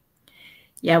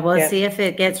 Yeah, we'll see if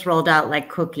it gets rolled out like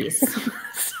cookies.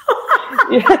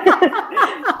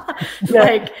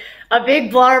 Like a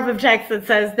big blurb of text that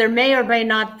says there may or may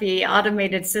not be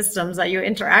automated systems that you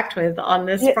interact with on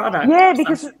this product. Yeah,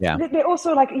 because they're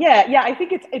also like, I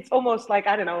think it's almost like,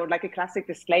 I don't know, like a classic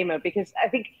disclaimer, because I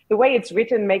think the way it's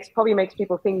written probably makes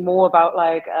people think more about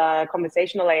like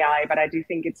conversational AI, but I do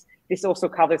think this also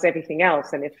covers everything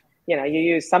else. And if, you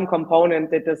use some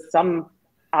component that does some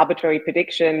arbitrary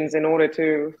predictions in order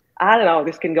to, I don't know,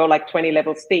 this can go like 20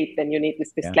 levels steep, then you need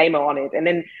this disclaimer on it. And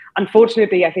then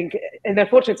unfortunately, I think an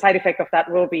unfortunate side effect of that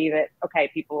will be that, okay,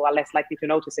 people are less likely to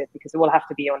notice it because it will have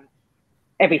to be on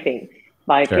everything.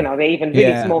 Like, they even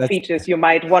really small features you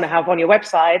might want to have on your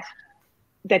website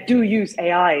that do use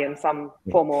AI in some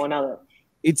form or another.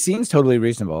 It seems totally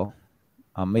reasonable,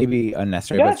 maybe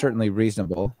unnecessary, but certainly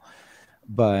reasonable.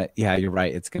 But yeah, you're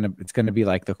right. It's gonna be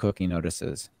like the cookie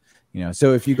notices.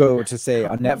 So if you go to say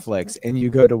on Netflix and you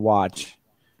go to watch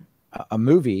a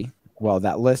movie, well,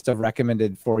 that list of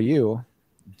recommended for you,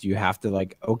 do you have to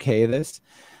like okay this?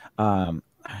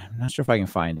 I'm not sure if I can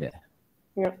find it.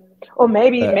 Yeah. Or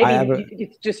maybe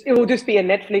it will just be a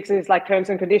Netflix's like terms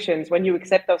and conditions. When you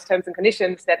accept those terms and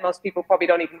conditions that most people probably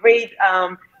don't even read,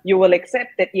 you will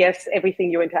accept that yes,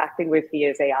 everything you're interacting with here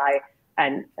is AI.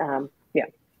 And yeah.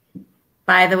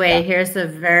 By the way, here's a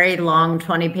very long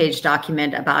 20-page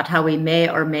document about how we may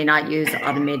or may not use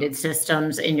automated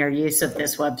systems in your use of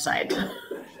this website.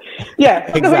 Yeah,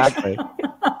 exactly.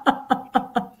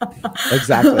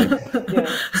 Exactly.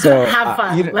 Yeah. So have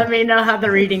fun. Let me know how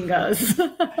the reading goes.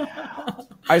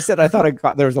 I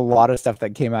thought there was a lot of stuff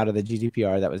that came out of the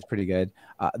GDPR that was pretty good.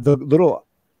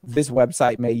 This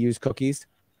website may use cookies.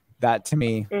 That to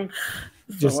me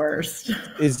just the worst.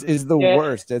 is the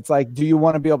worst. It's like, do you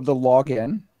want to be able to log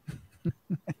in?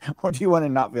 Or do you want to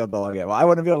not be able to log in? Well, I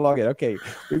want to be able to log in. Okay,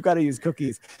 we've got to use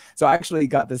cookies. So I actually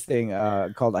got this thing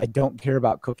called I don't care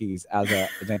about cookies as a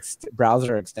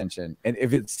browser extension. And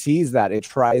if it sees that, it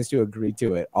tries to agree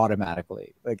to it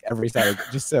automatically, like every side,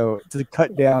 just so to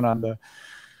cut down on the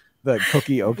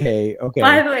cookie. Okay.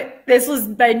 By the way, this was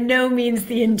by no means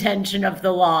the intention of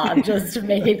the law, just to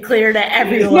make it clear to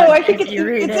everyone. No, I think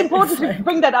it's important to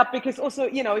bring that up because also,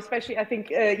 especially I think,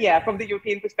 from the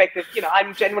European perspective,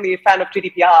 I'm generally a fan of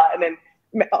GDPR, and then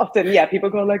often,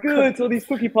 people go like, oh, it's all these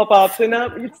cookie pop-ups, and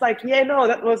it's like, no,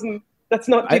 that's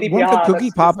not GDPR.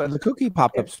 The cookie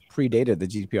pop-ups predated the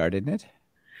GDPR, didn't it?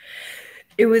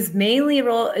 It was mainly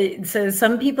so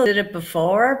some people did it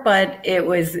before, but it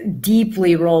was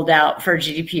deeply rolled out for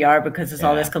GDPR because there's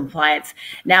all this compliance.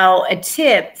 Now, a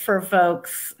tip for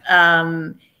folks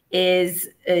is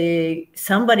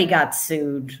somebody got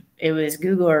sued. It was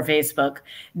Google or Facebook,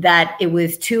 that it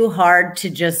was too hard to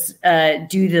just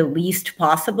do the least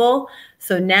possible.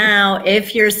 So now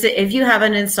if you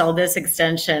haven't installed this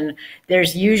extension,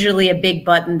 there's usually a big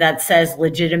button that says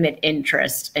legitimate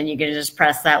interest, and you can just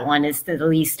press that one. It's the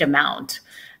least amount.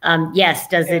 Yes.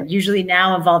 Does it usually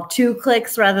now involve 2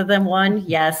 clicks rather than 1?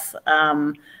 Yes.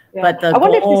 But the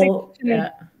goal,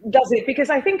 does it? Because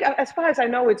I think, as far as I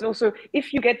know, it's also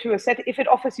if you get to if it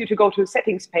offers you to go to a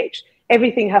settings page,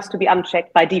 everything has to be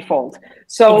unchecked by default.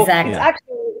 So exactly.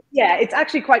 It's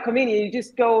actually quite convenient. You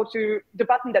just go to the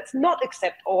button that's not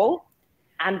accept all,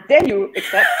 and then you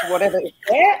accept whatever is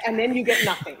there, and then you get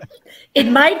nothing. It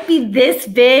might be this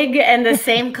big and the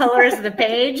same color as the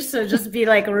page, so just be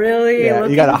like really. Yeah,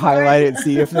 you got to highlight it,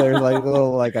 see if there's like a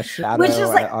little like a shadow.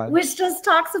 Which just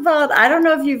talks about. I don't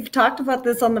know if you've talked about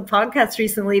this on the podcast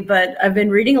recently, but I've been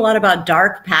reading a lot about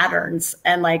dark patterns,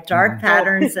 and like dark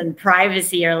patterns and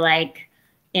privacy are like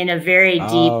in a very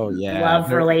deep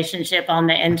love relationship on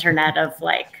the internet of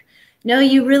like. No,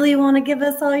 you really want to give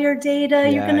us all your data?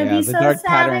 You're going to be so dark sad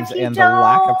patterns if you and don't. the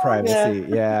lack of privacy.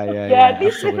 Yeah. At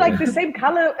least with like the same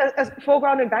color as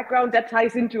foreground and background, that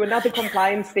ties into another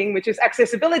compliance thing, which is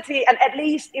accessibility. And at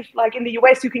least if like in the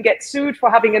US, you can get sued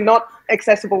for having a not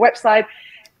accessible website,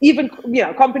 even,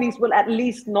 companies will at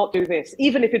least not do this,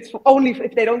 even if it's only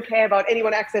if they don't care about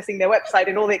anyone accessing their website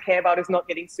and all they care about is not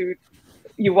getting sued.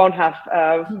 You won't have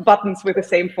buttons with the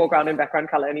same foreground and background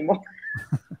color anymore.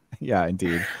 Yeah,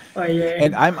 indeed. Oh, yeah.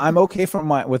 And I'm okay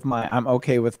I'm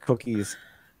okay with cookies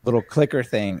little clicker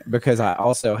thing because I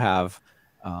also have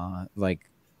like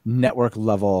network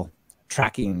level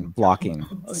tracking blocking.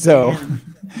 So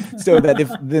that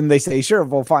if then they say, sure,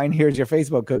 well fine, here's your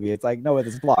Facebook cookie. It's like, no,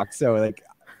 it's blocked. So like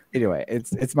anyway,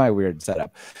 it's my weird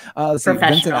setup. So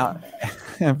Vincent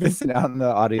out in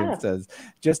the audience says,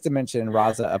 just to mention,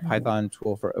 Raza, a Python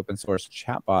tool for open source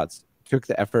chatbots, took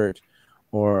the effort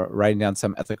or writing down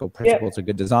some ethical principles of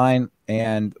good design.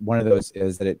 And one of those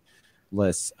is that it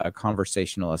lists a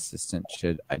conversational assistant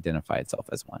should identify itself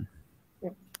as one.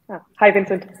 Hi,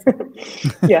 Vincent.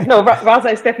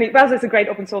 Raza is a great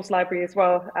open source library as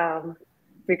well.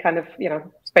 We're kind of,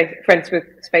 friends with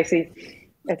Spacey.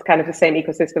 It's kind of the same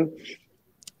ecosystem.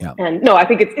 Yeah. And no, I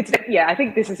think I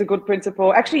think this is a good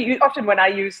principle. Actually, often when I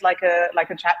use like a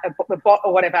bot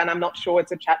or whatever, and I'm not sure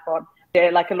it's a chat bot, there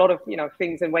are like a lot of,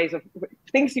 things and ways of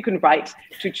things you can write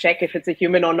to check if it's a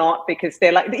human or not, because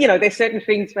they're like, there's certain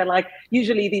things where like,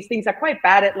 usually these things are quite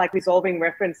bad at like resolving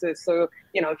references. So,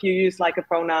 if you use like a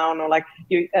pronoun or like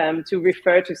you, to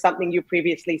refer to something you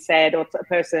previously said or to a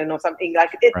person or something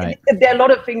like there are a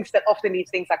lot of things that often these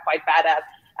things are quite bad at.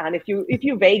 And if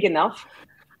you're vague enough,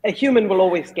 a human will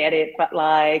always get it, but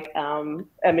like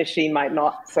a machine might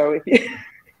not. So if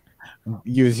you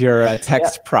use your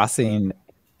text processing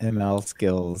ML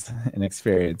skills and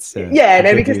experience. Yeah,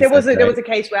 no, because there was a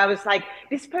case where I was like,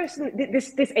 this person,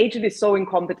 this agent is so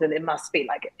incompetent. It must be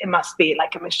like a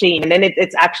machine. And then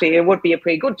it would be a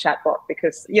pretty good chatbot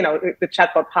because the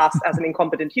chatbot passed as an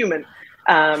incompetent human.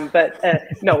 But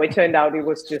no, it turned out it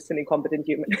was just an incompetent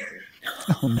human.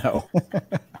 Oh no.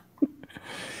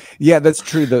 Yeah, that's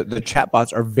true. The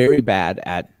chatbots are very bad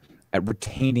at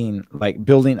retaining, like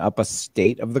building up a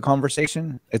state of the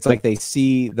conversation. It's like they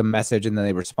see the message and then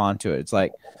they respond to it. It's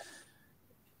like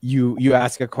you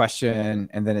ask a question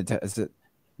and then did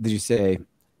you say,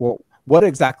 well, what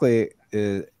exactly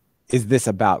is this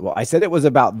about? Well, I said it was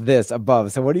about this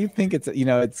above. So what do you think it's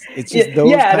just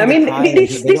those. Yeah, and I mean,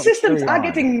 these systems are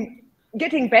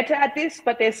getting better at this,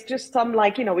 but there's just some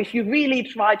if you really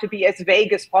try to be as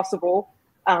vague as possible,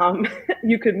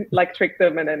 you can trick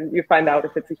them and then you find out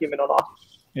if it's a human or not.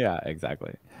 Yeah,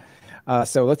 exactly.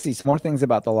 So let's see. Some more things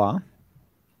about the law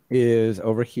is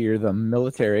over here, the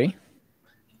military.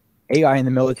 AI in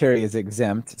the military is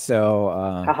exempt.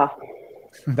 So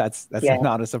that's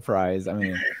not a surprise. I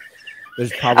mean,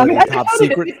 there's probably top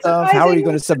secret stuff. How are you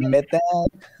going to submit that?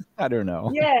 I don't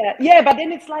know. Yeah, but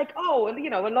then it's like, a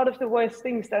lot of the worst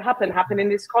things that happen in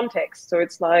this context. So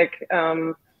it's like,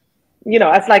 as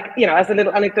a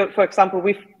little anecdote, for example,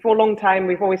 for a long time,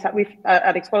 we've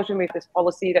at Explosion, we have this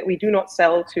policy that we do not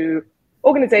sell to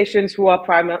organizations who are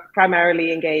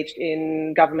primarily engaged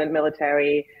in government,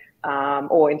 military,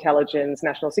 or intelligence,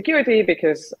 national security,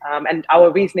 because, and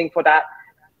our reasoning for that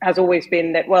has always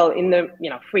been that, well, in the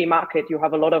free market, you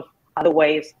have a lot of other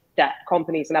ways that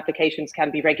companies and applications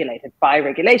can be regulated by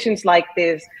regulations like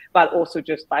this, but also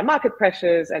just by market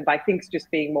pressures and by things just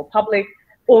being more public.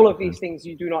 All of these things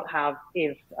you do not have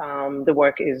if the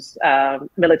work is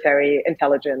military,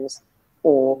 intelligence,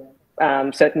 or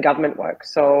certain government work.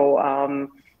 So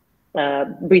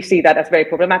we see that as very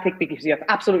problematic because you have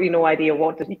absolutely no idea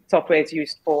what the software is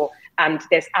used for, and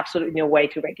there's absolutely no way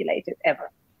to regulate it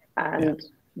ever. And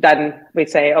then we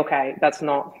say, okay, that's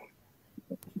not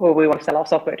who we want to sell our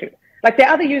software to. Like there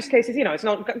are other use cases, it's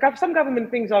not, some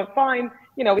government things are fine.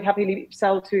 We'd happily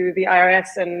sell to the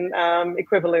IRS and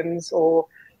equivalents, or,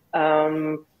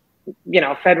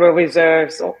 Federal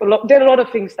Reserves. There are a lot of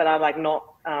things that are not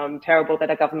terrible, that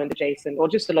are government adjacent, or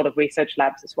just a lot of research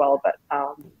labs as well. But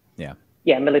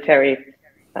military,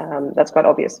 that's quite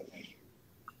obvious.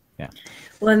 Yeah.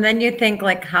 Well, and then you think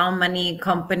how many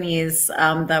companies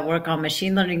that work on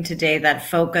machine learning today that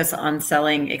focus on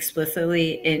selling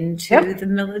explicitly into the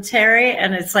military,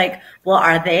 and it's well,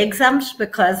 are they exempt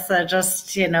because they're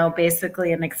just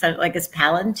basically an exempt? Is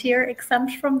Palantir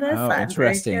exempt from this? Oh, I'm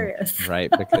interesting. very curious. Right,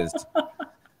 because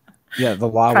the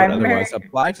law would otherwise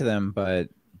apply to them, but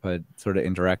sort of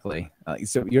indirectly.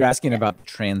 So you're asking about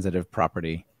transitive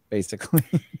property, basically.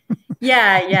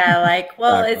 Yeah.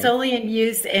 Exactly. It's only in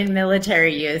use in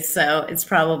military use, so it's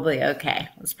probably okay.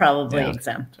 It's probably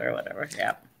exempt or whatever.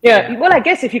 Yeah. Well, I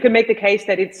guess if you can make the case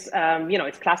that it's,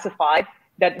 it's classified,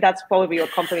 that's probably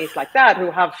what companies like that who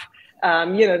have,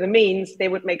 the means, they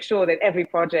would make sure that every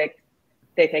project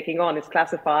they're taking on is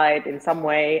classified in some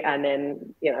way, and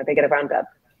then, they get around that.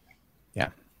 Yeah,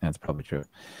 that's probably true.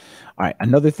 All right.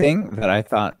 Another thing that I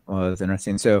thought was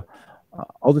interesting. So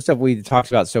all the stuff we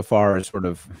talked about so far is sort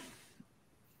of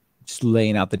just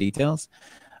laying out the details.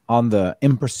 On the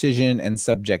imprecision and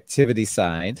subjectivity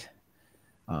side,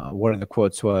 one of the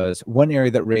quotes was, one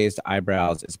area that raised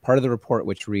eyebrows is part of the report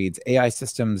which reads, AI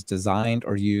systems designed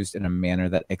or used in a manner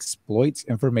that exploits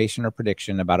information or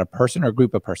prediction about a person or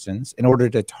group of persons in order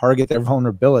to target their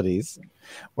vulnerabilities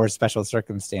or special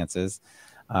circumstances,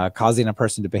 causing a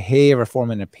person to behave or form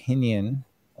an opinion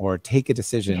or take a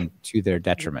decision to their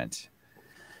detriment.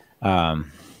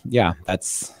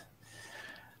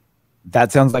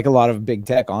 That sounds like a lot of big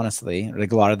tech, honestly.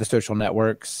 Like a lot of the social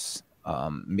networks,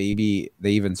 maybe they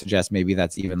even suggest maybe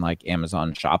that's even like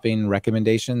Amazon shopping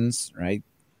recommendations, right?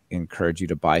 Encourage you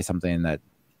to buy something that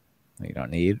you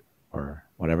don't need or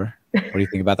whatever. What do you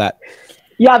think about that?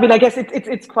 Yeah, I mean, I guess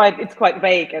it's quite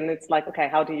vague, and it's like, okay,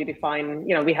 how do you define?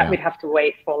 We'd have to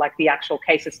wait for the actual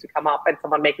cases to come up, and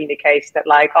someone making the case that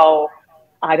oh,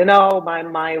 I don't know,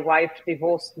 my wife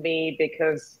divorced me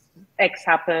because X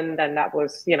happened, and that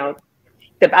was the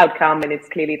outcome, and it's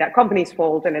clearly that company's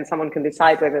fault, and then someone can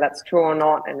decide whether that's true or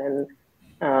not, and then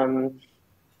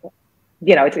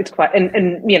it's quite,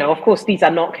 and of course these are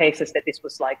not cases that this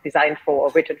was designed for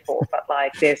or written for, but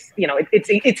this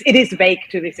it is vague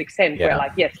to this extent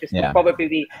where yes, this would probably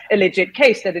be a legit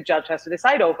case that a judge has to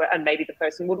decide over, and maybe the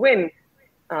person would win.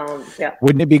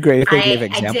 Wouldn't it be great if they gave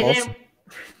examples?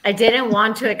 I didn't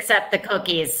want to accept the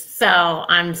cookies, so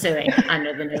I'm suing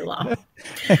under the new law.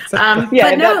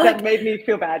 Yeah, that made me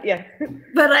feel bad. Yeah.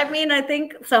 But I mean, I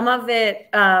think some of it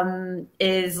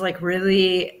is like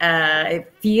really, I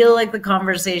feel like the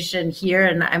conversation here,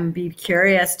 and I'm be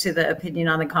curious to the opinion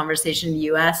on the conversation in the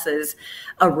US, is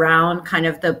around kind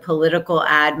of the political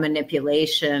ad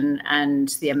manipulation and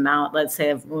the amount, let's say,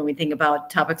 of when we think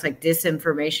about topics like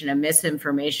disinformation and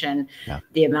misinformation,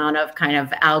 the amount of kind of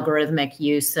algorithmic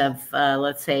use of,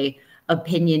 let's say,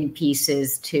 opinion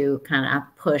pieces to kind of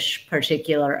push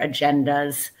particular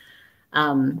agendas.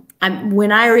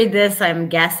 When I read this, I'm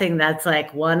guessing that's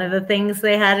like one of the things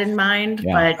they had in mind.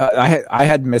 Yeah. But I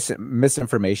had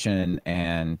misinformation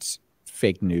and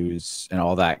fake news and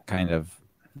all that kind of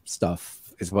stuff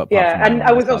is what. Yeah, and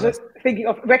I was also thinking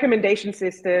of recommendation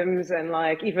systems and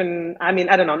like even, I mean,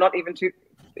 I don't know, not even to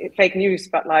fake news,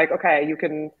 but like, okay, you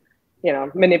can, you know,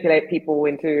 manipulate people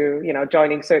into, you know,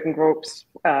 joining certain groups.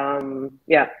 Exactly.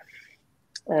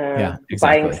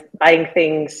 Buying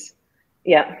things.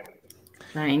 Yeah.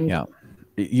 Yeah.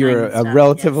 You're a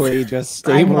relatively just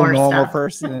stable, normal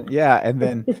person. Yeah.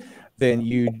 And then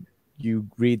you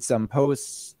read some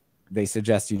posts, they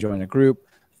suggest you join a group.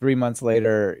 3 months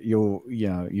later,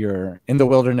 you're in the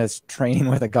wilderness training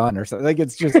with a gun or something. Like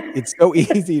it's so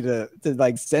easy to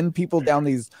like send people down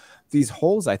these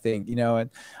holes, I think, you know. And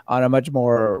on a much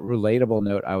more relatable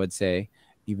note, I would say,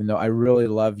 even though I really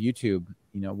love YouTube,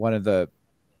 you know, one of the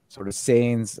sort of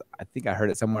sayings, I think I heard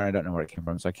it somewhere, I don't know where it came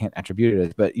from, so I can't attribute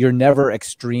it, but you're never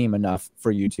extreme enough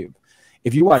for YouTube.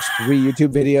 If you watch 3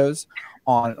 YouTube videos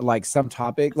on like some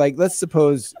topic, like let's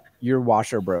suppose your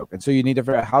washer broke, and so you need to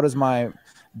figure out, how does my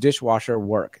dishwasher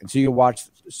work? And so you watch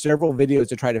several videos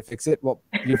to try to fix it. Well,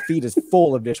 your feed is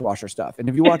full of dishwasher stuff, and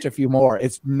if you watch a few more,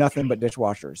 it's nothing but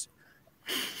dishwashers.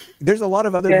 There's a lot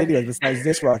of other videos besides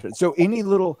dishwashers. So any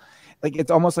little, like,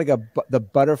 it's almost like the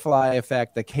butterfly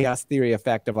effect, the chaos theory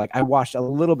effect of like, I washed a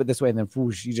little bit this way, and then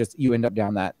whoosh, you end up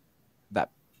down that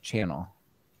channel.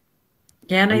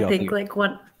 Yeah, and I think like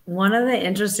one of the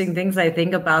interesting things I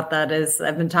think about that is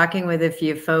I've been talking with a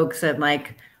few folks, and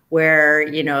like where,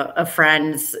 you know, a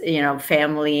friend's, you know,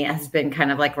 family has been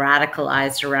kind of like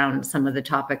radicalized around some of the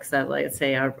topics that, let's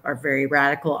say, are very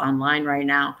radical online right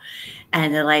now.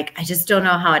 And they're like, I just don't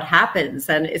know how it happens.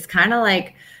 And it's kind of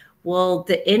like, well,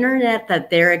 the internet that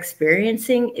they're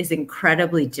experiencing is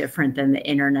incredibly different than the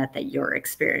internet that you're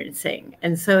experiencing.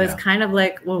 And so it's kind of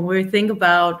like when we think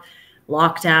about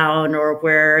lockdown, or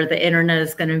where the internet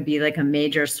is going to be like a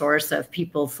major source of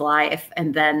people's life,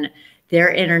 and then their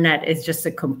internet is just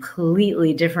a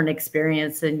completely different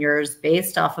experience than yours,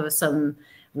 based off of some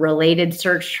related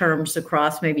search terms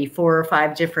across maybe 4 or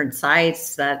 5 different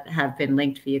sites that have been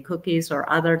linked via cookies or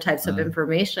other types of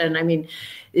information. I mean,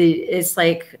 it's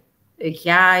like,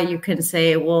 yeah, you can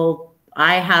say, well,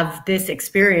 I have this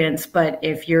experience, but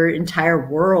if your entire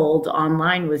world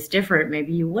online was different,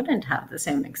 maybe you wouldn't have the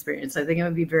same experience. I think it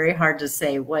would be very hard to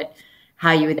say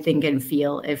how you would think and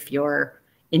feel if your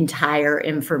entire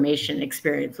information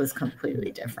experience was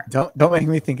completely different. Don't make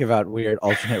me think about weird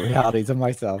alternate realities of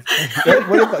myself.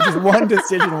 What if just one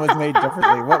decision was made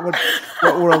differently?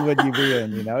 What world would you be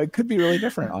in? You know, it could be really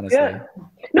different, honestly. Yeah.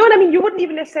 No, and I mean, you wouldn't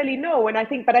even necessarily know. And I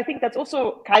think that's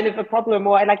also kind of a problem.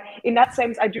 Or like in that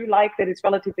sense, I do like that it's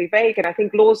relatively vague. And I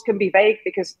think laws can be vague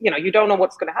because, you know, you don't know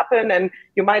what's going to happen. And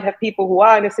you might have people who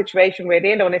are in a situation where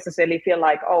they don't necessarily feel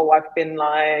like, oh, I've been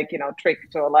like, you know,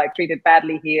 tricked or like treated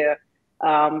badly here.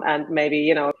 And maybe,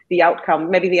 you know, the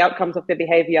outcomes of the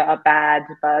behavior are bad,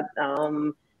 but,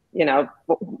 you know,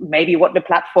 maybe what the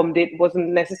platform did wasn't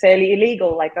necessarily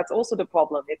illegal. Like, that's also the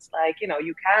problem. It's like, you know,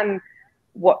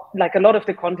 like a lot of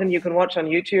the content you can watch on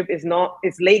YouTube is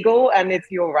legal, and it's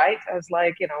your right as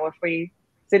like, you know, a free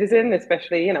citizen,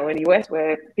 especially, you know, in the US,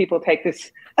 where people take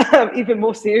this even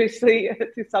more seriously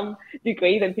to some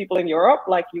degree than people in Europe.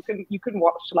 Like you can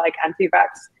watch like anti-vax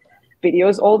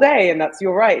videos all day, and that's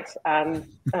your right, and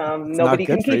nobody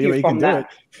can keep you from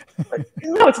that.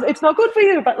 No, it's not good for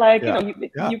you, but like, you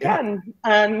know, you can.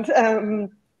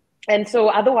 And so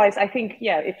otherwise, I think,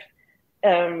 if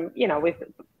you know, with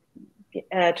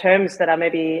terms that are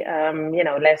maybe you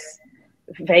know, less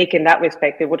vague in that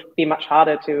respect, it would be much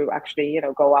harder to actually, you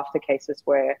know, go after cases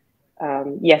where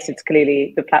yes,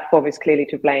 the platform is clearly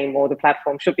to blame, or the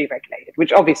platform should be regulated,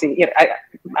 which obviously, you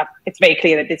know, it's very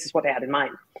clear that this is what they had in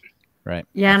mind. Right.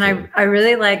 Yeah. Absolutely. And I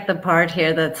really like the part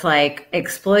here that's like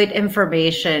exploit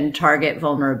information, target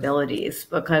vulnerabilities,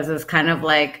 because it's kind of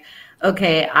like,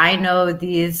 okay, I know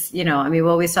these, you know, I mean,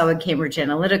 what we saw with Cambridge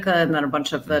Analytica and then a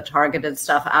bunch of the targeted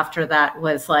stuff after that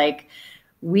was like,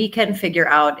 we can figure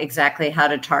out exactly how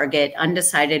to target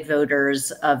undecided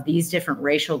voters of these different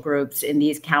racial groups in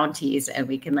these counties, and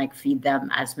we can like feed them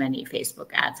as many Facebook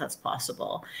ads as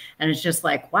possible. And it's just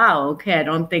like, wow, okay, I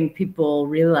don't think people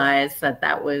realize that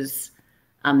that was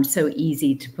so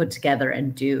easy to put together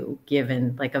and do,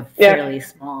 given like a fairly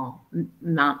small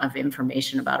amount of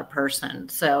information about a person.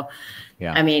 So,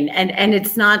 I mean, and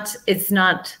it's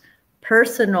not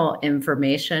personal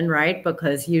information, right?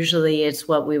 Because usually it's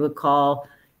what we would call,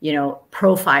 you know,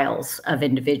 profiles of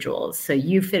individuals. So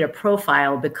you fit a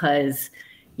profile because,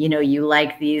 you know, you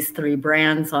like these 3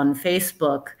 brands on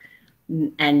Facebook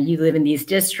and you live in these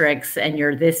districts and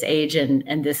you're this age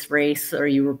and this race, or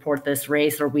you report this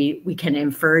race, or we can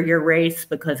infer your race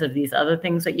because of these other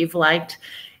things that you've liked.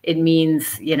 It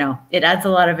means, you know, it adds a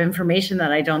lot of information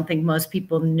that I don't think most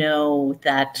people know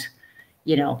that,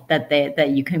 you know,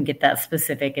 that you can get that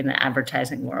specific in the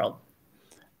advertising world.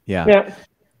 Yeah.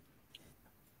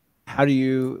 How do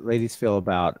you ladies feel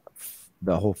about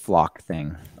the whole flock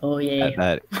thing? Oh yeah,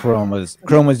 that Chrome was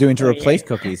doing to replace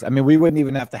cookies. I mean, we wouldn't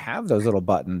even have to have those little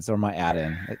buttons or my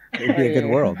add-in. It would be a good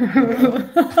world.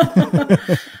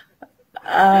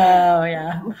 Oh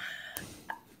yeah.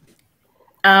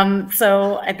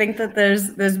 So I think that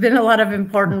there's been a lot of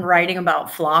important writing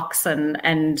about flocks and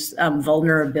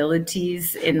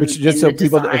vulnerabilities in which just in so the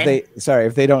people design.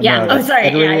 if they don't know. Oh, sorry.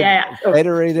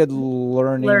 Federated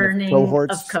learning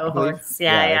of cohorts.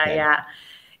 Yeah,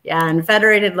 and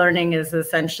federated learning is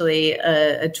essentially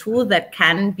a tool that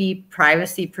can be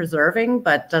privacy preserving,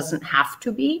 but doesn't have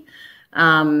to be.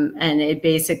 And it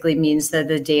basically means that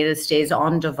the data stays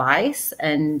on device,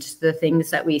 and the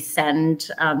things that we send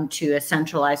to a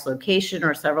centralized location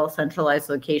or several centralized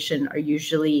location are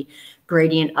usually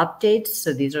gradient updates.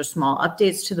 So these are small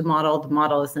updates to the model. The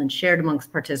model is then shared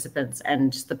amongst participants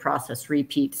and the process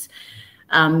repeats.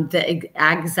 The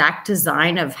exact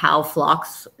design of how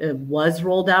flocks was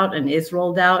rolled out and is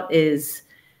rolled out is,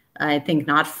 I think,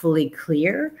 not fully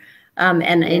clear.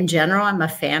 And in general, I'm a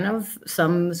fan of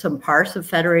some parts of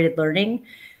federated learning,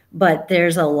 but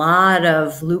there's a lot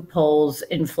of loopholes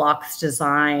in flocks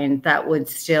design that would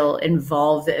still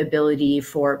involve the ability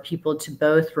for people to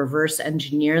both reverse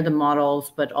engineer the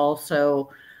models, but also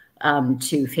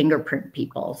to fingerprint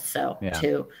people. So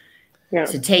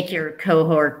to take your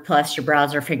cohort plus your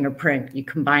browser fingerprint, you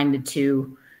combine the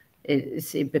two,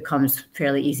 it becomes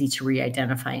fairly easy to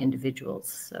re-identify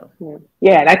individuals. So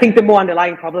and I think the more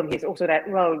underlying problem here is also that,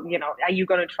 well, you know, are you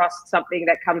going to trust something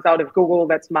that comes out of Google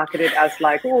that's marketed as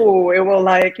like, oh, it will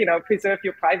like, you know, preserve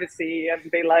your privacy and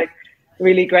be like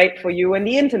really great for you and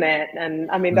the internet?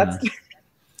 And I mean, that's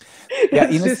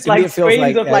it's just like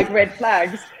screens of like red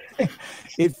flags.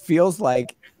 It feels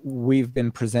like we've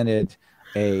been presented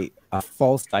a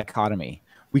false dichotomy.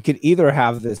 We could either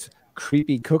have this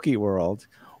creepy cookie world,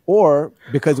 or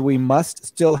because we must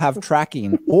still have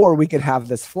tracking, or we could have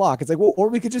this flock. It's like, well, or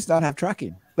we could just not have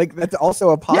tracking. Like, that's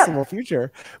also a possible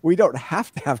future. We don't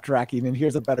have to have tracking, and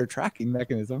here's a better tracking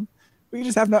mechanism. We can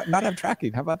just have not have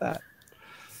tracking. How about that?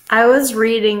 I was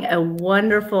reading a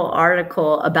wonderful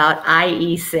article about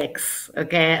IE6.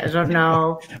 Okay, I don't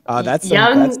know. That's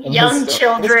young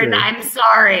children.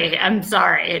 History. I'm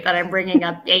sorry that I'm bringing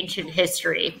up ancient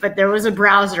history, but there was a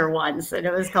browser once, and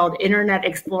it was called Internet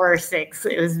Explorer 6.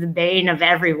 It was the bane of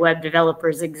every web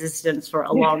developer's existence for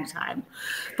a long time.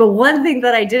 But one thing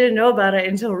that I didn't know about it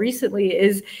until recently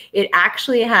is it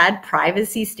actually had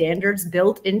privacy standards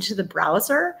built into the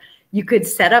browser. You could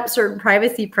set up certain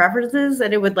privacy preferences,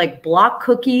 and it would like block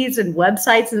cookies and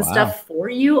websites and stuff for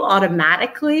you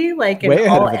automatically, like in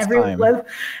every web.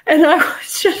 And I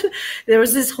was just, there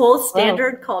was this whole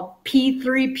standard called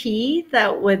P3P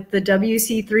that with the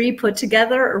WC3 put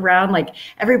together around like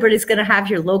everybody's going to have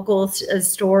your local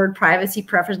stored privacy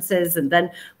preferences, and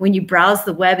then when you browse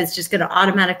the web, it's just going to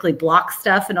automatically block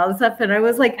stuff and all this stuff. And I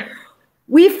was like,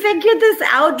 we figured this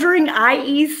out during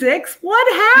IE6.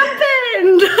 What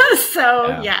happened?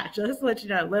 So just to let you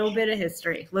know, a little bit of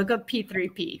history. Look up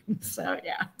P3P. So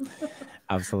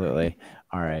absolutely.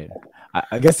 All right.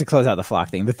 I guess to close out the flock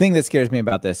thing, the thing that scares me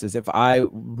about this is if I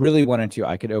really wanted to,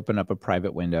 I could open up a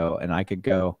private window and I could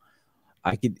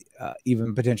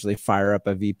even potentially fire up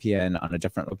a VPN on a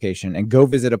different location and go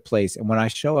visit a place. And when I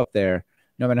show up there,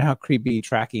 no matter how creepy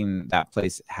tracking that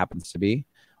place happens to be,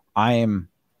 I am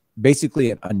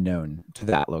basically an unknown to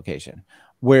that location.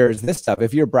 Whereas this stuff,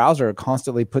 if your browser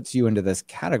constantly puts you into this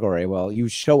category, well, you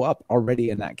show up already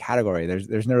in that category.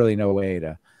 There's really no way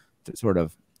to sort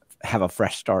of have a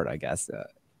fresh start, I guess.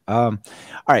 All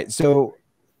right. So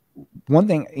one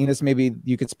thing, Ines, maybe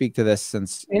you could speak to this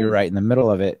since you're right in the middle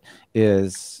of it,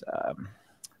 is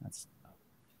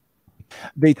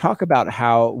They talk about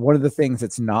how one of the things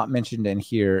that's not mentioned in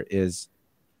here is,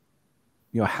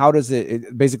 how does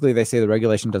basically they say the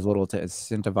regulation does little to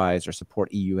incentivize or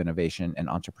support EU innovation and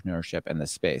entrepreneurship in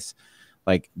this space.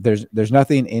 Like there's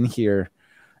nothing in here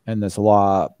in this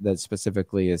law that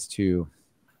specifically is to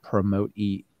promote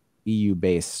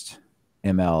EU-based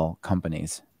ML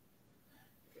companies.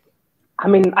 I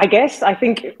mean, I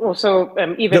think also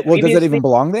even well, does it even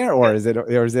belong there, or is it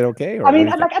okay? Or I mean,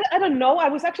 I don't know. I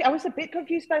was a bit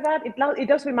confused by that. It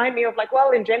does remind me of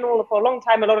well, in general, for a long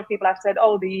time, a lot of people have said,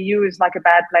 oh, the EU is like a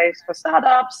bad place for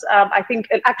startups. I think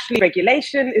actually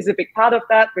regulation is a big part of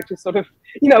that, which is sort of,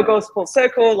 goes full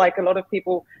circle. Like a lot of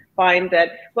people find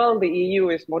that, well, the EU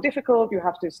is more difficult. You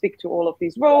have to stick to all of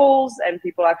these rules and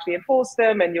people actually enforce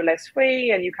them and you're less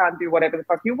free and you can't do whatever the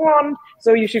fuck you want.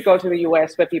 So you should go to the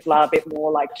US where people are a bit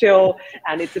more chill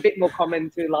and it's a bit more common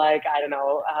to I don't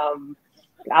know,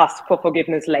 ask for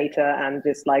forgiveness later and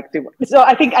just do. So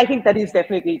I think that is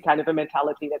definitely kind of a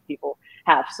mentality that people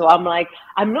have. So I'm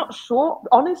not sure,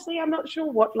 honestly, I'm not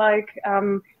sure what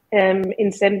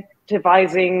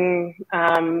incentivizing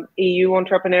EU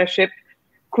entrepreneurship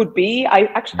could be. I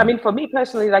mean, for me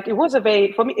personally, it was a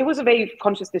very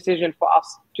conscious decision for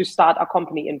us to start a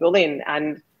company in Berlin,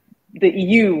 and the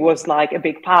EU was a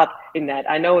big part in that.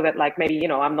 I know that maybe,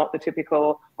 I'm not the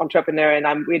typical entrepreneur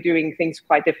and we're doing things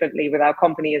quite differently with our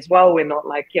company as well. We're not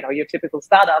your typical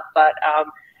startup, but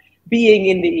being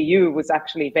in the EU was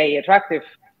actually very attractive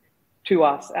to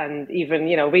us. And even,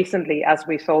 recently as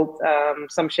we sold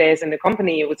some shares in the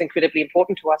company, it was incredibly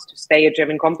important to us to stay a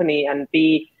German company and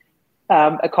be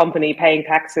a company paying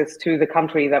taxes to the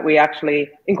country that we actually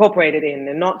incorporated in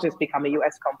and not just become a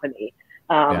US company.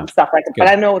 Stuff like that. But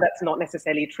I know that's not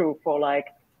necessarily true for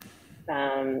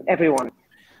everyone.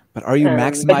 But are you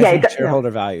maximizing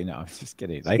shareholder value? No, I'm just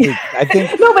kidding. I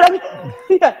think no, but I mean,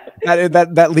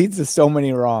 that leads to so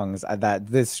many wrongs. That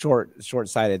this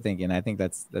short-sighted thinking. I think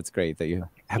that's great that you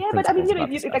have. But I mean,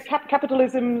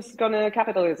 capitalism's gonna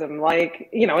capitalism.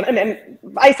 And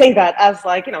I say that as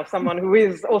someone who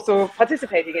is also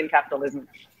participating in capitalism.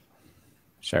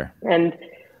 Sure. And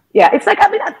yeah, it's I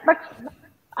mean,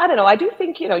 I don't know. I do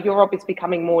think, Europe is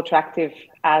becoming more attractive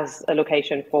as a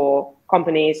location for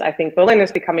companies. I think Berlin is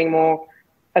becoming more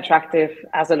attractive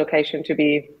as a location to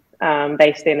be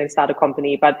based in and start a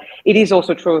company. But it is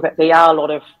also true that there are a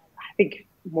lot of, I think,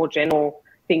 more general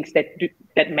things that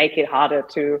make it harder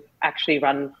to actually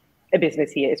run a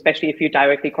business here, especially if you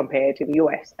directly compare it to the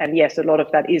US. And yes, a lot of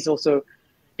that is also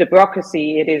the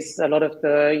bureaucracy. It is a lot of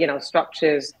the,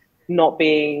 structures not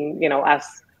being, as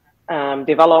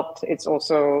developed. It's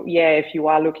also, if you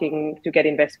are looking to get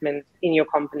investment in your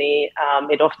company,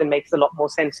 it often makes a lot more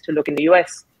sense to look in the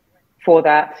US for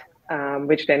that,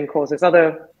 which then causes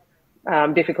other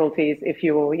difficulties if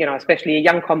you, especially a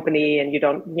young company and you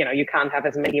don't, you can't have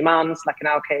as many demands. Like in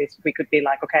our case, we could be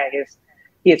okay,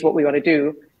 here's what we want to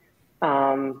do.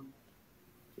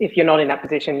 If you're not in that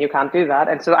position, you can't do that.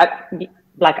 And so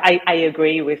I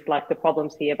agree with the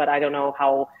problems here, but I don't know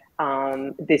how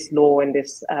this law and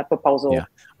this proposal. Yeah.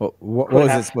 Well, what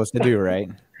was it supposed to do, right?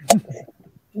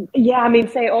 Yeah, I mean,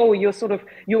 say, oh, you're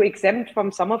exempt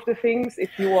from some of the things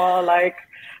if you are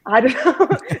I don't know,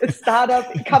 a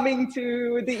startup coming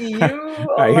to the EU.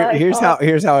 Right, here's how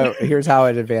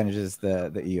it advantages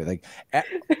the EU.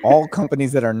 All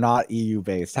companies that are not EU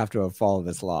based have to follow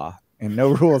this law. And no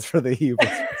rules for the EU.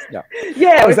 No.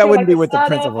 Yeah, that wouldn't be with the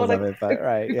principles of it, but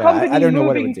right. Yeah, I don't know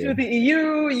what it would do. To the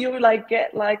EU, you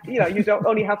get you don't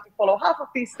only have to follow half of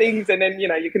these things, and then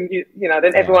you can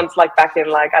then everyone's back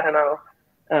in I don't know,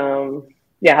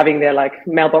 having their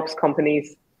mailbox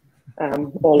companies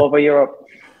all over Europe.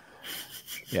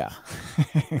 Yeah,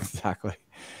 exactly.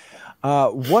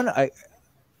 I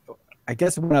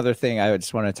guess one other thing I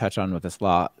just want to touch on with this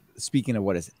law, speaking of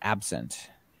what is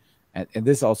absent. And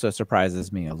this also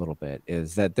surprises me a little bit,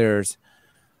 is that there's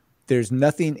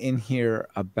nothing in here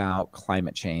about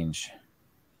climate change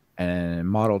and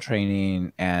model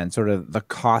training and sort of the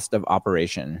cost of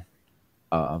operation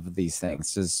of these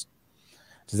things. Does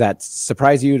that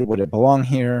surprise you? Would it belong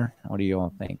here? What do you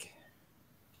all think?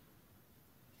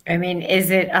 I mean, is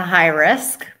it a high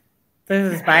risk?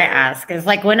 This is my ask. It's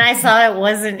when I saw it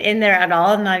wasn't in there at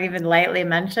all, not even lightly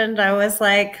mentioned, I was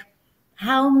like,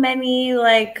 how many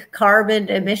like carbon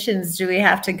emissions do we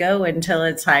have to go until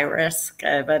it's high risk?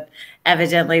 But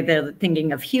evidently they're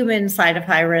thinking of human side of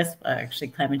high risk. Actually,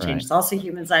 climate change is also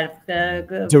human side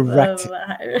of direct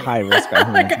high risk.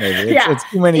 Maybe it's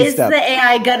too many is steps. the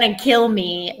AI gonna kill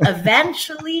me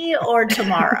eventually or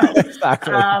tomorrow?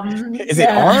 Exactly. Is it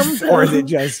armed or is it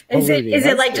just polluting? Is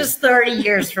it like just 30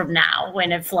 years from now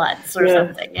when it floods or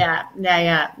something? Yeah.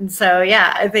 And so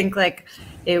I think like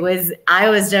I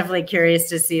was definitely curious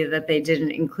to see that they didn't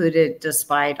include it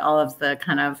despite all of the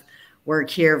kind of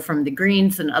work here from the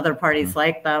Greens and other parties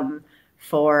like them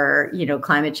for,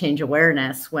 climate change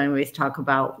awareness when we talk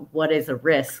about what is a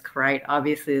risk, right?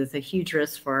 Obviously, there's a huge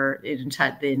risk for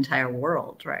the entire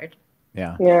world, right?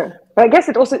 Yeah. But I guess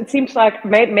it seems like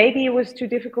maybe it was too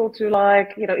difficult to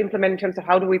implement in terms of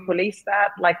how do we police that?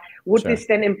 Like, would this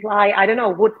then imply, I don't know,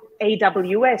 would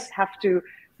AWS have to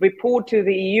report to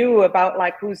the EU about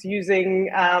like who's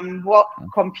using what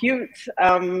compute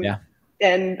or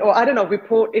I don't know,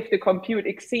 report if the compute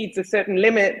exceeds a certain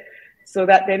limit so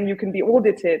that then you can be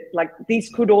audited. Like these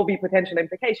could all be potential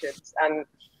implications,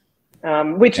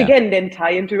 and which again then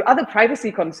tie into other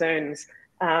privacy concerns.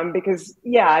 Because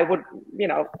I would,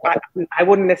 I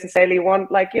wouldn't necessarily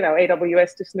want like,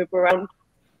 AWS to snoop around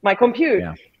my compute.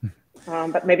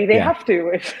 But maybe they have to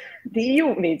if the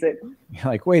EU needs it.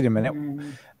 Like, wait a minute.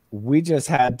 We just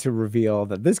had to reveal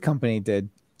that this company did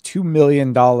 $2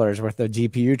 million worth of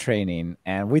GPU training,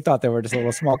 and we thought they were just a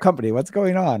little small company. What's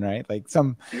going on, right? Like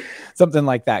something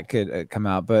like that could come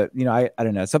out. But, I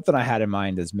don't know. Something I had in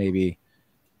mind is maybe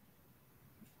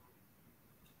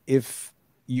if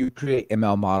you create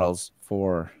ML models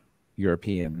for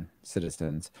European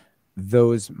citizens,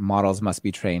 those models must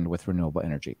be trained with renewable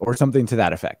energy or something to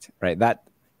that effect, right? That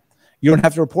you don't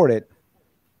have to report it,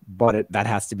 but that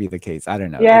has to be the case. I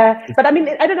don't know. But I mean,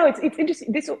 I don't know. It's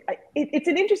interesting. It's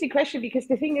an interesting question because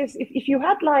the thing is, if you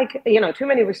had like, too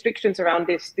many restrictions around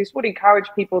this would encourage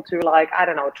people to like, I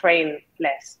don't know, train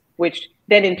less, which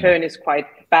then in turn is quite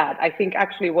bad. I think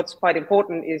actually what's quite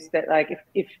important is that like,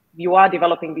 if you are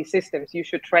developing these systems, you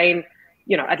should train,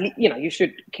 at least, you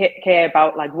should care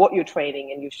about like what you're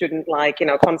training, and you shouldn't like,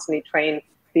 constantly train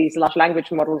these large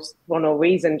language models for no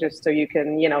reason, just so you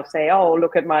can, say, oh,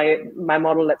 look at my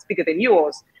model that's bigger than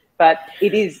yours. But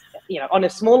it is, on a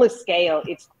smaller scale,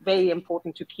 it's very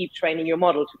important to keep training your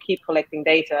model, to keep collecting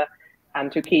data,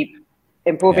 and to keep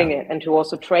improving it, and to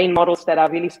also train models that are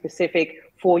really specific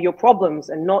for your problems,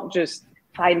 and not just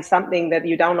find something that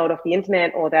you download off the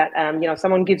internet, or that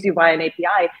someone gives you via an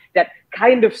API that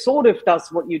kind of sort of does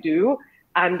what you do,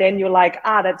 and then you're like,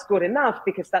 that's good enough,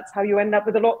 because that's how you end up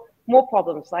with a lot more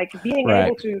problems. Like being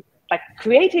able to, like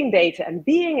creating data and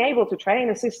being able to train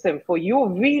a system for your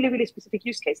really, really specific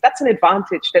use case, that's an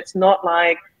advantage. That's not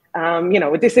like,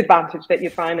 a disadvantage that you're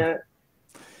trying to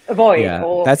avoid.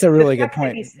 Or that's a really good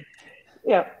point.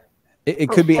 It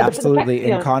could be the absolutely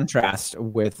in contrast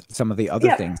with some of the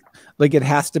other things. Like it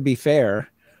has to be fair,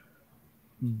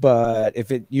 but if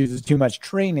it uses too much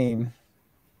training,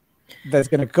 that's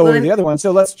going to go to the other one.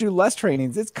 So let's do less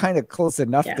trainings. It's kind of close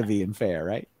enough to being fair,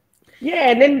 right?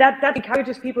 Yeah, and then that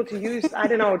encourages people to use, I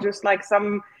don't know, just like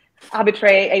some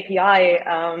arbitrary API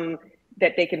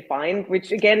that they can find,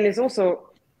 which again is also,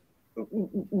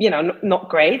 not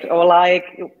great. Or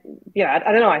like,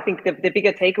 I don't know. I think the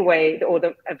bigger takeaway, or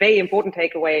a very important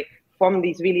takeaway from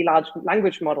these really large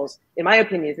language models, in my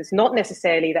opinion, is not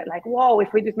necessarily that like, whoa,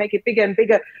 if we just make it bigger and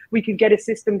bigger, we could get a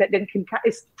system that then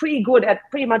is pretty good at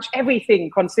pretty much everything,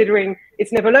 considering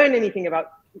it's never learned anything about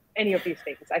any of these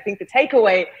things. I think the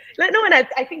takeaway, and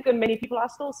I think that many people are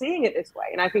still seeing it this way.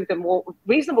 And I think the more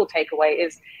reasonable takeaway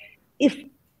is, if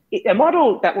a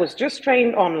model that was just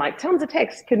trained on like tons of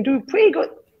text can do pretty good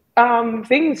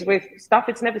things with stuff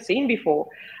it's never seen before,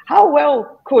 how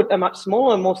well could a much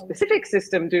smaller, more specific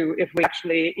system do if we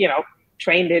actually,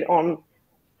 trained it on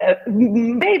a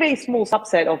very, very small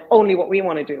subset of only what we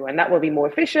want to do? And that will be more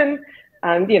efficient.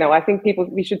 And, I think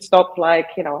we should stop like,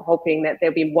 hoping that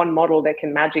there'll be one model that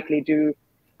can magically do,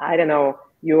 I don't know,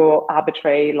 your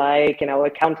arbitrary, like,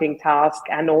 accounting task,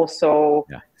 and also,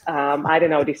 I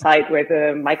don't know, decide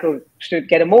whether Michael should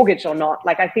get a mortgage or not.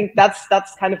 Like, I think that's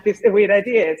kind of a weird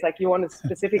idea. It's like you want a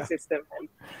specific system, and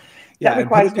that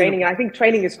requires training. And I think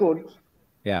training is good.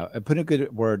 Yeah, put a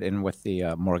good word in with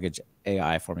the mortgage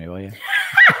AI for me, will you?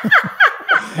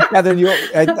 Katharine,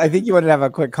 I think you wanted to have a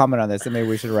quick comment on this, and maybe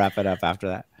we should wrap it up after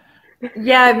that.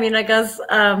 Yeah, I mean, I guess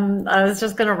I was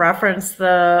just going to reference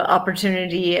the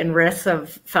opportunity and risks of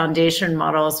foundation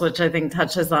models, which I think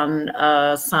touches on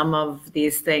some of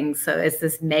these things. So it's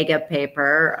this mega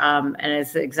paper, and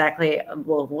it's exactly,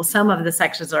 some of the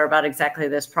sections are about exactly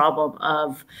this problem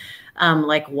of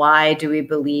Like, why do we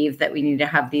believe that we need to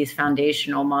have these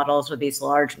foundational models with these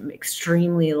large,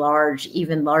 extremely large,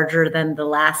 even larger than the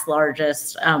last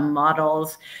largest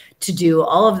models to do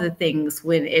all of the things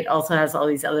when it also has all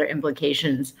these other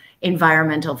implications,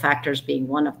 environmental factors being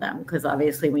one of them? Because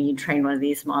obviously when you train one of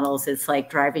these models, it's like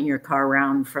driving your car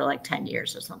around for like 10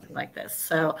 years or something like this.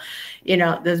 So, you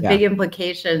know, there's big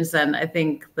implications. And I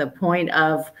think the point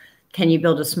of, can you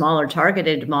build a smaller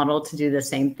targeted model to do the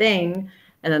same thing?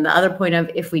 And then the other point of,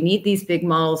 if we need these big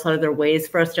models, are there ways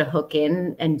for us to hook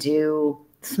in and do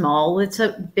small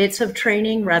bits of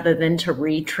training rather than to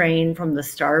retrain from the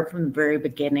start, from the very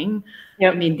beginning?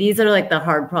 I mean, these are like the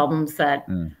hard problems that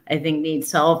I think need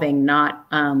solving, not,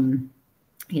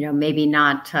 you know, maybe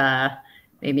not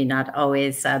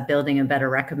always building a better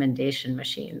recommendation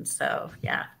machine. So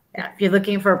yeah, if you're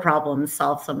looking for a problem,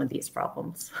 solve some of these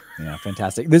problems. Yeah,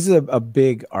 fantastic. This is a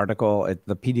big article.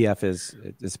 The PDF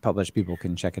is published. People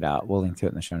can check it out. We'll link to it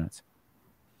in the show notes.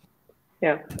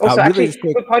 Yeah. Also, really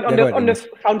actually, good point on the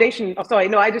foundation. Oh, sorry.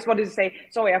 No, I just wanted to say,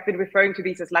 sorry, I've been referring to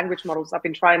these as language models. I've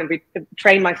been trying to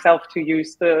train myself to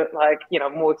use the, like, you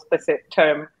know, more explicit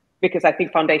term, because I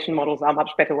think foundation models are a much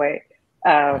better way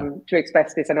to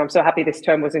express this. And I'm so happy this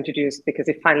term was introduced, because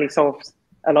it finally solves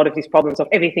a lot of these problems of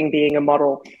everything being a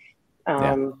model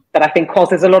that I think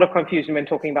causes a lot of confusion when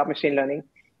talking about machine learning.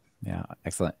 Yeah,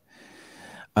 excellent.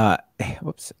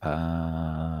 Whoops,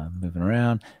 moving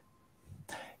around.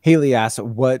 Haley asks,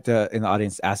 what in the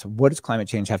audience asks, what does climate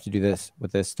change have to do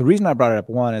with this? The reason I brought it up,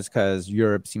 one, is because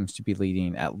Europe seems to be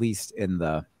leading, at least in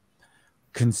the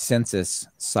consensus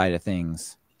side of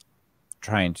things,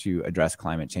 trying to address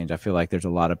climate change. I feel like there's a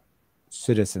lot of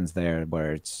citizens there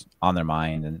where it's on their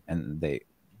mind, and they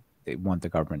want the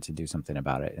government to do something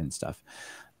about it and stuff.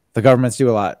 The governments do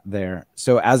a lot there.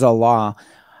 So as a law,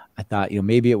 I thought, you know,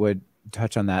 maybe it would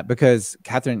touch on that, because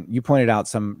Katharine, you pointed out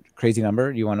some crazy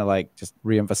number. You want to like just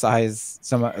reemphasize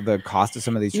some of the cost of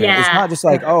some of these trains? It's not just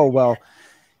like, oh, well,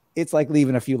 it's like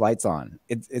leaving a few lights on.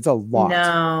 It's a lot.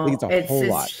 No, it's a whole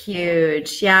lot.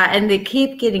 Huge. Yeah. And they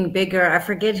keep getting bigger. I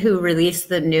forget who released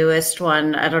the newest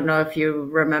one. I don't know if you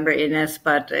remember, Ines,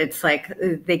 but it's like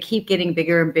they keep getting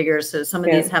bigger and bigger. So some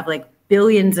of these have like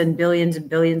billions and billions and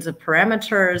billions of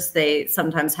parameters. They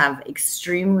sometimes have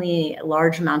extremely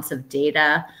large amounts of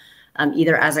data,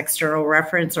 either as external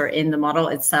reference or in the model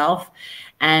itself.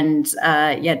 And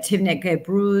Timnit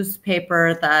Gebru's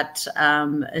paper that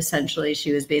essentially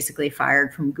she was basically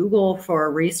fired from Google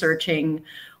for researching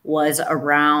was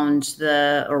around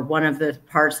one of the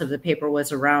parts of the paper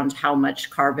was around how much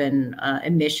carbon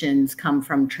emissions come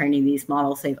from training these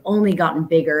models. They've only gotten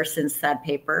bigger since that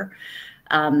paper.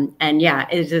 And yeah,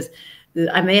 it just,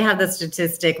 I may have the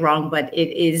statistic wrong, but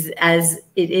it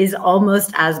is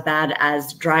almost as bad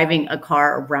as driving a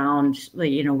car around,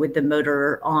 you know, with the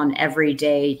motor on every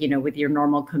day, you know, with your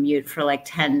normal commute for like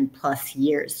 10 plus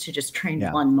years to just train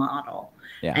one model.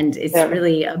 Yeah. And it's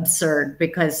really absurd,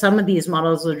 because some of these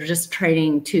models are just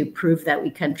training to prove that we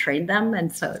can train them.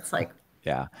 And so it's like,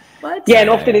 what? Yeah,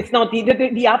 and often it's not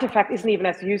the artifact isn't even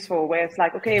as useful. Where it's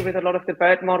like, okay, with a lot of the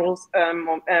BERT models,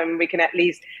 we can at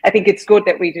least. I think it's good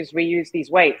that we just reuse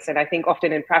these weights, and I think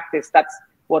often in practice that's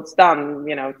what's done.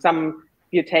 You know,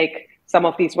 you take some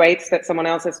of these weights that someone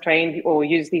else has trained, or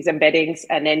use these embeddings,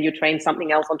 and then you train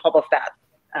something else on top of that.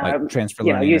 Like transfer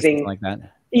learning, or something like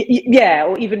that. Yeah,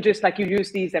 or even just like you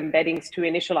use these embeddings to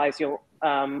initialize your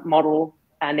model,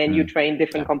 and then you train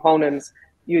different components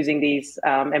using these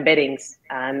embeddings,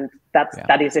 and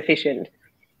that is efficient.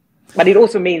 But it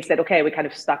also means that, okay, we're kind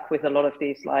of stuck with a lot of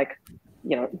these, like,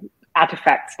 you know,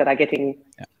 artifacts that are getting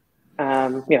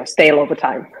you know, stale over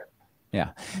time. Yeah.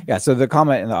 So the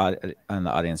comment in the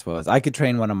audience was, I could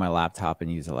train one on my laptop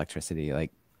and use electricity.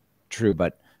 Like, true,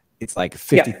 but it's like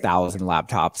 50,000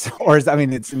 laptops, or I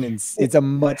mean, it's a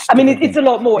much. I mean, it's a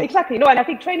lot more. Exactly. No, and I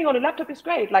think training on a laptop is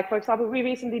great. Like, for example, we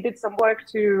recently did some work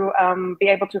to be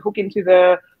able to hook into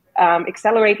the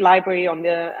Accelerate library on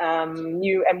the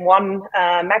new M1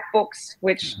 MacBooks,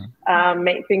 which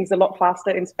make things a lot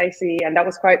faster in Spacey, and that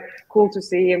was quite cool to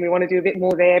see. And we want to do a bit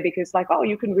more there, because, like, oh,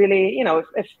 you can really, you know,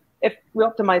 if we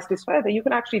optimize this further, you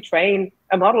can actually train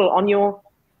a model on your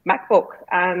MacBook,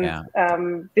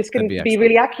 and this can be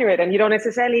really accurate, and you don't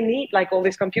necessarily need like all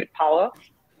this compute power.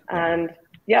 And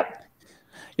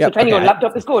so training on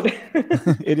laptop is good.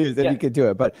 It is, and you can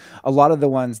do it. But a lot of the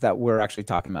ones that we're actually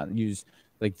talking about use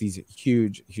like these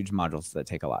huge modules that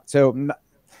take a lot. So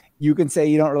you can say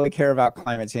you don't really care about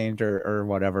climate change or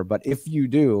whatever, but if you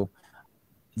do,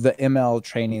 the ML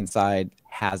training side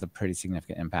has a pretty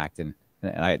significant impact. And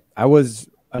I was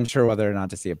unsure whether or not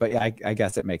to see it, but yeah, I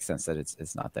guess it makes sense that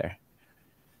it's not there.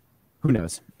 who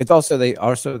knows? It's also they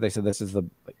said this is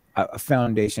a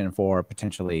foundation for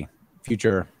potentially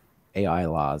future AI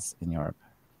laws in Europe.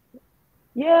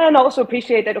 Yeah, and I also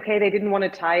appreciate that. Okay, they didn't want to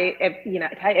tie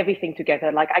everything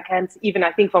together. Like I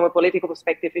think from a political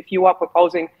perspective, if you are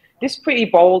proposing this pretty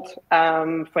bold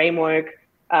framework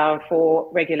for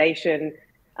regulation,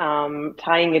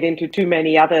 tying it into too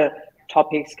many other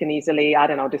topics can easily, I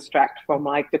don't know, distract from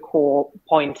like the core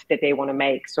point that they want to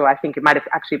make. So I think it might have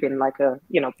actually been like a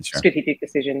strategic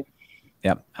decision.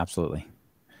 Yep, absolutely.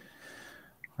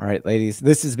 All right, ladies,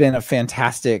 this has been a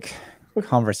fantastic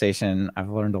conversation. I've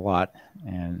learned a lot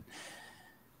and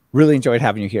really enjoyed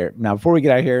having you here. Now, before we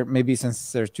get out of here, maybe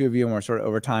since there's two of you and we're sort of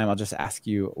over time, I'll just ask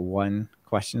you one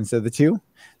question instead of the two.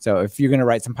 So if you're going to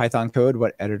write some Python code,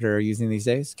 what editor are you using these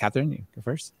days? Katharine, you go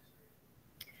first.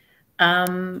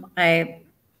 I'm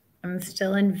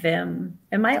still in Vim.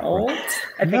 Am I old?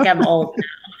 I think I'm old now.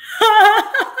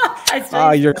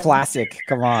 Oh, you're classic.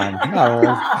 Come on. Not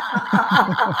old.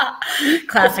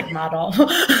 Classic model.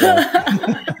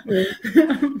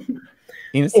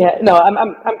 Ines? Yeah, no,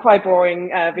 I'm quite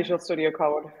boring. Visual Studio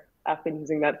Code. I've been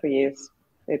using that for years.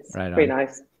 It's pretty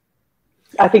nice.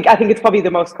 I think it's probably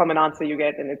the most common answer you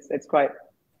get, and it's quite.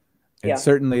 It's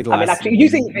certainly. I mean, actually,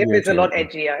 using Vim is a lot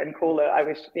edgier and cooler. I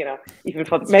wish, even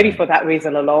for that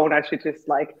reason alone, I should just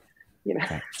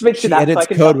switch it up. Edits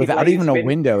code without even a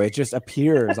window. It just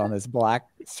appears on this black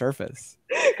surface.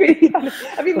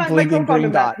 I mean, my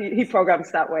co-founder, he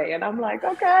programs that way, and I'm like,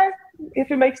 okay, if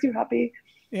it makes you happy.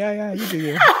 Yeah, you do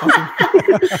you.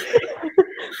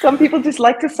 Some people just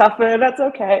like to suffer. That's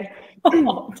okay.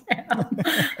 Oh, damn.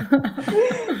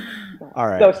 All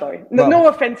right. No, sorry. No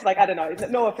offense. I don't know.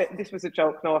 No offense. This was a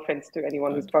joke. No offense to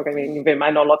anyone who's programming in Vim. I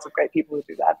know lots of great people who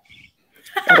do that.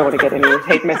 I don't want to get any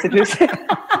hate messages. Please,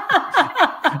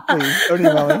 don't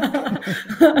email me.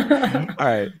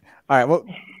 All right. Well,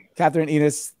 Katharine,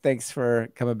 Ines, thanks for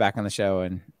coming back on the show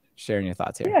and sharing your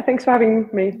thoughts here. Yeah, thanks for having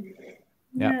me.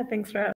 Yeah, thanks for having me.